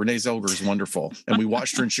forget that? Renee Zellweger is wonderful. And we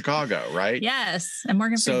watched her in Chicago, right? Yes. And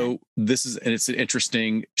Morgan Freeman. So it's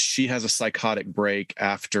interesting. She has a psychotic break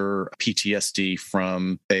after PTSD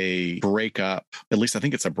from a breakup. At least I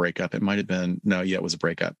think it's a breakup. It might've been, it was a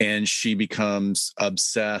breakup. And she becomes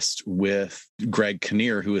obsessed with Greg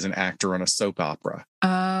Kinnear, who is an actor on a soap opera. Oh.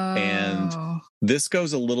 And this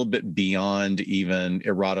goes a little bit beyond even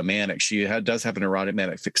erotomanic. She does have an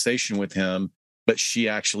erotomanic fixation with him, but she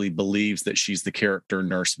actually believes that she's the character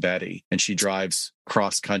Nurse Betty, and she drives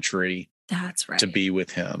cross country to be with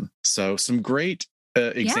him. So some great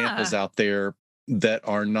examples out there that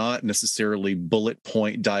are not necessarily bullet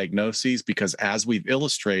point diagnoses, because as we've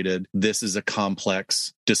illustrated, this is a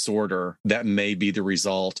complex disorder that may be the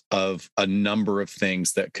result of a number of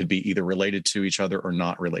things that could be either related to each other or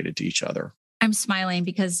not related to each other. I'm smiling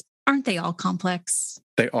because aren't they all complex?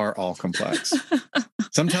 They are all complex.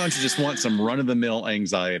 Sometimes you just want some run-of-the-mill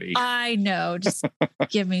anxiety. I know. Just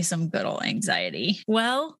give me some good old anxiety.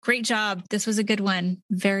 Well, great job. This was a good one.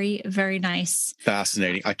 Very, very nice.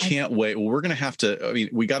 Fascinating. I can't wait. Well, we're going to have to,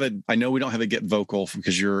 I know we don't have a Get Vocal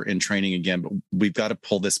because you're in training again, but we've got to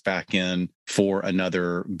pull this back in for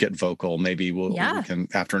another Get Vocal. Maybe we can,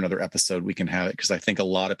 after another episode, we can have it, because I think a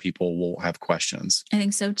lot of people will have questions. I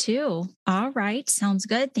think so too. All right. Sounds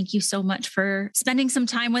good. Thank you so much for spending some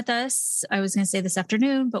time with us. I was going to say this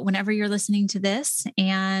afternoon, but whenever you're listening to this,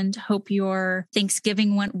 and hope your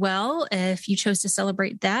Thanksgiving went well if you chose to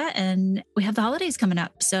celebrate that. And we have the holidays coming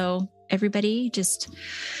up. So everybody just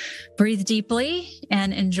breathe deeply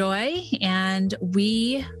and enjoy. And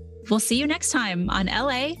we will see you next time on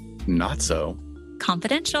LA Not So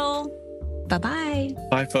Confidential. Bye-bye.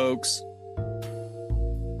 Bye, folks.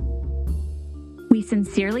 We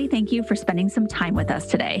sincerely thank you for spending some time with us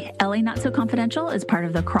today. LA Not So Confidential is part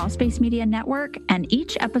of the Crawlspace Media Network, and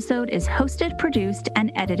each episode is hosted, produced,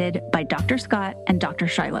 and edited by Dr. Scott and Dr.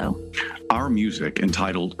 Shiloh. Our music,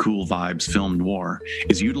 entitled Cool Vibes Film Noir,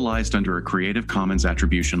 is utilized under a Creative Commons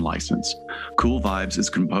Attribution license. Cool Vibes is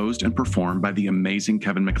composed and performed by the amazing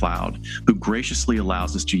Kevin MacLeod, who graciously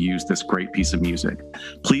allows us to use this great piece of music.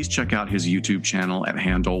 Please check out his YouTube channel at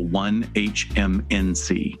handle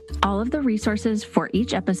 1HMNC. All of the resources for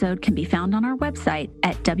each episode can be found on our website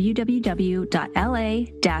at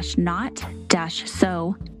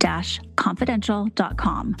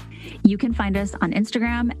www.la-not-so-confidential.com. You can find us on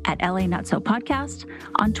Instagram at LA Not So Podcast,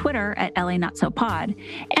 on Twitter at LA Not So Pod,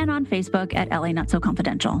 and on Facebook at LA Not So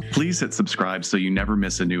Confidential. Please hit subscribe so you never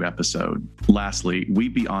miss a new episode. Lastly,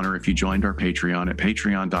 we'd be honored if you joined our Patreon at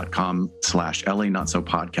patreon.com/LA Not So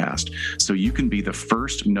Podcast, so you can be the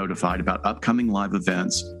first notified about upcoming live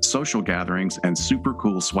events, social gatherings, and super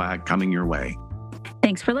cool swag coming your way.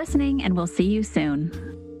 Thanks for listening, and we'll see you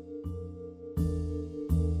soon.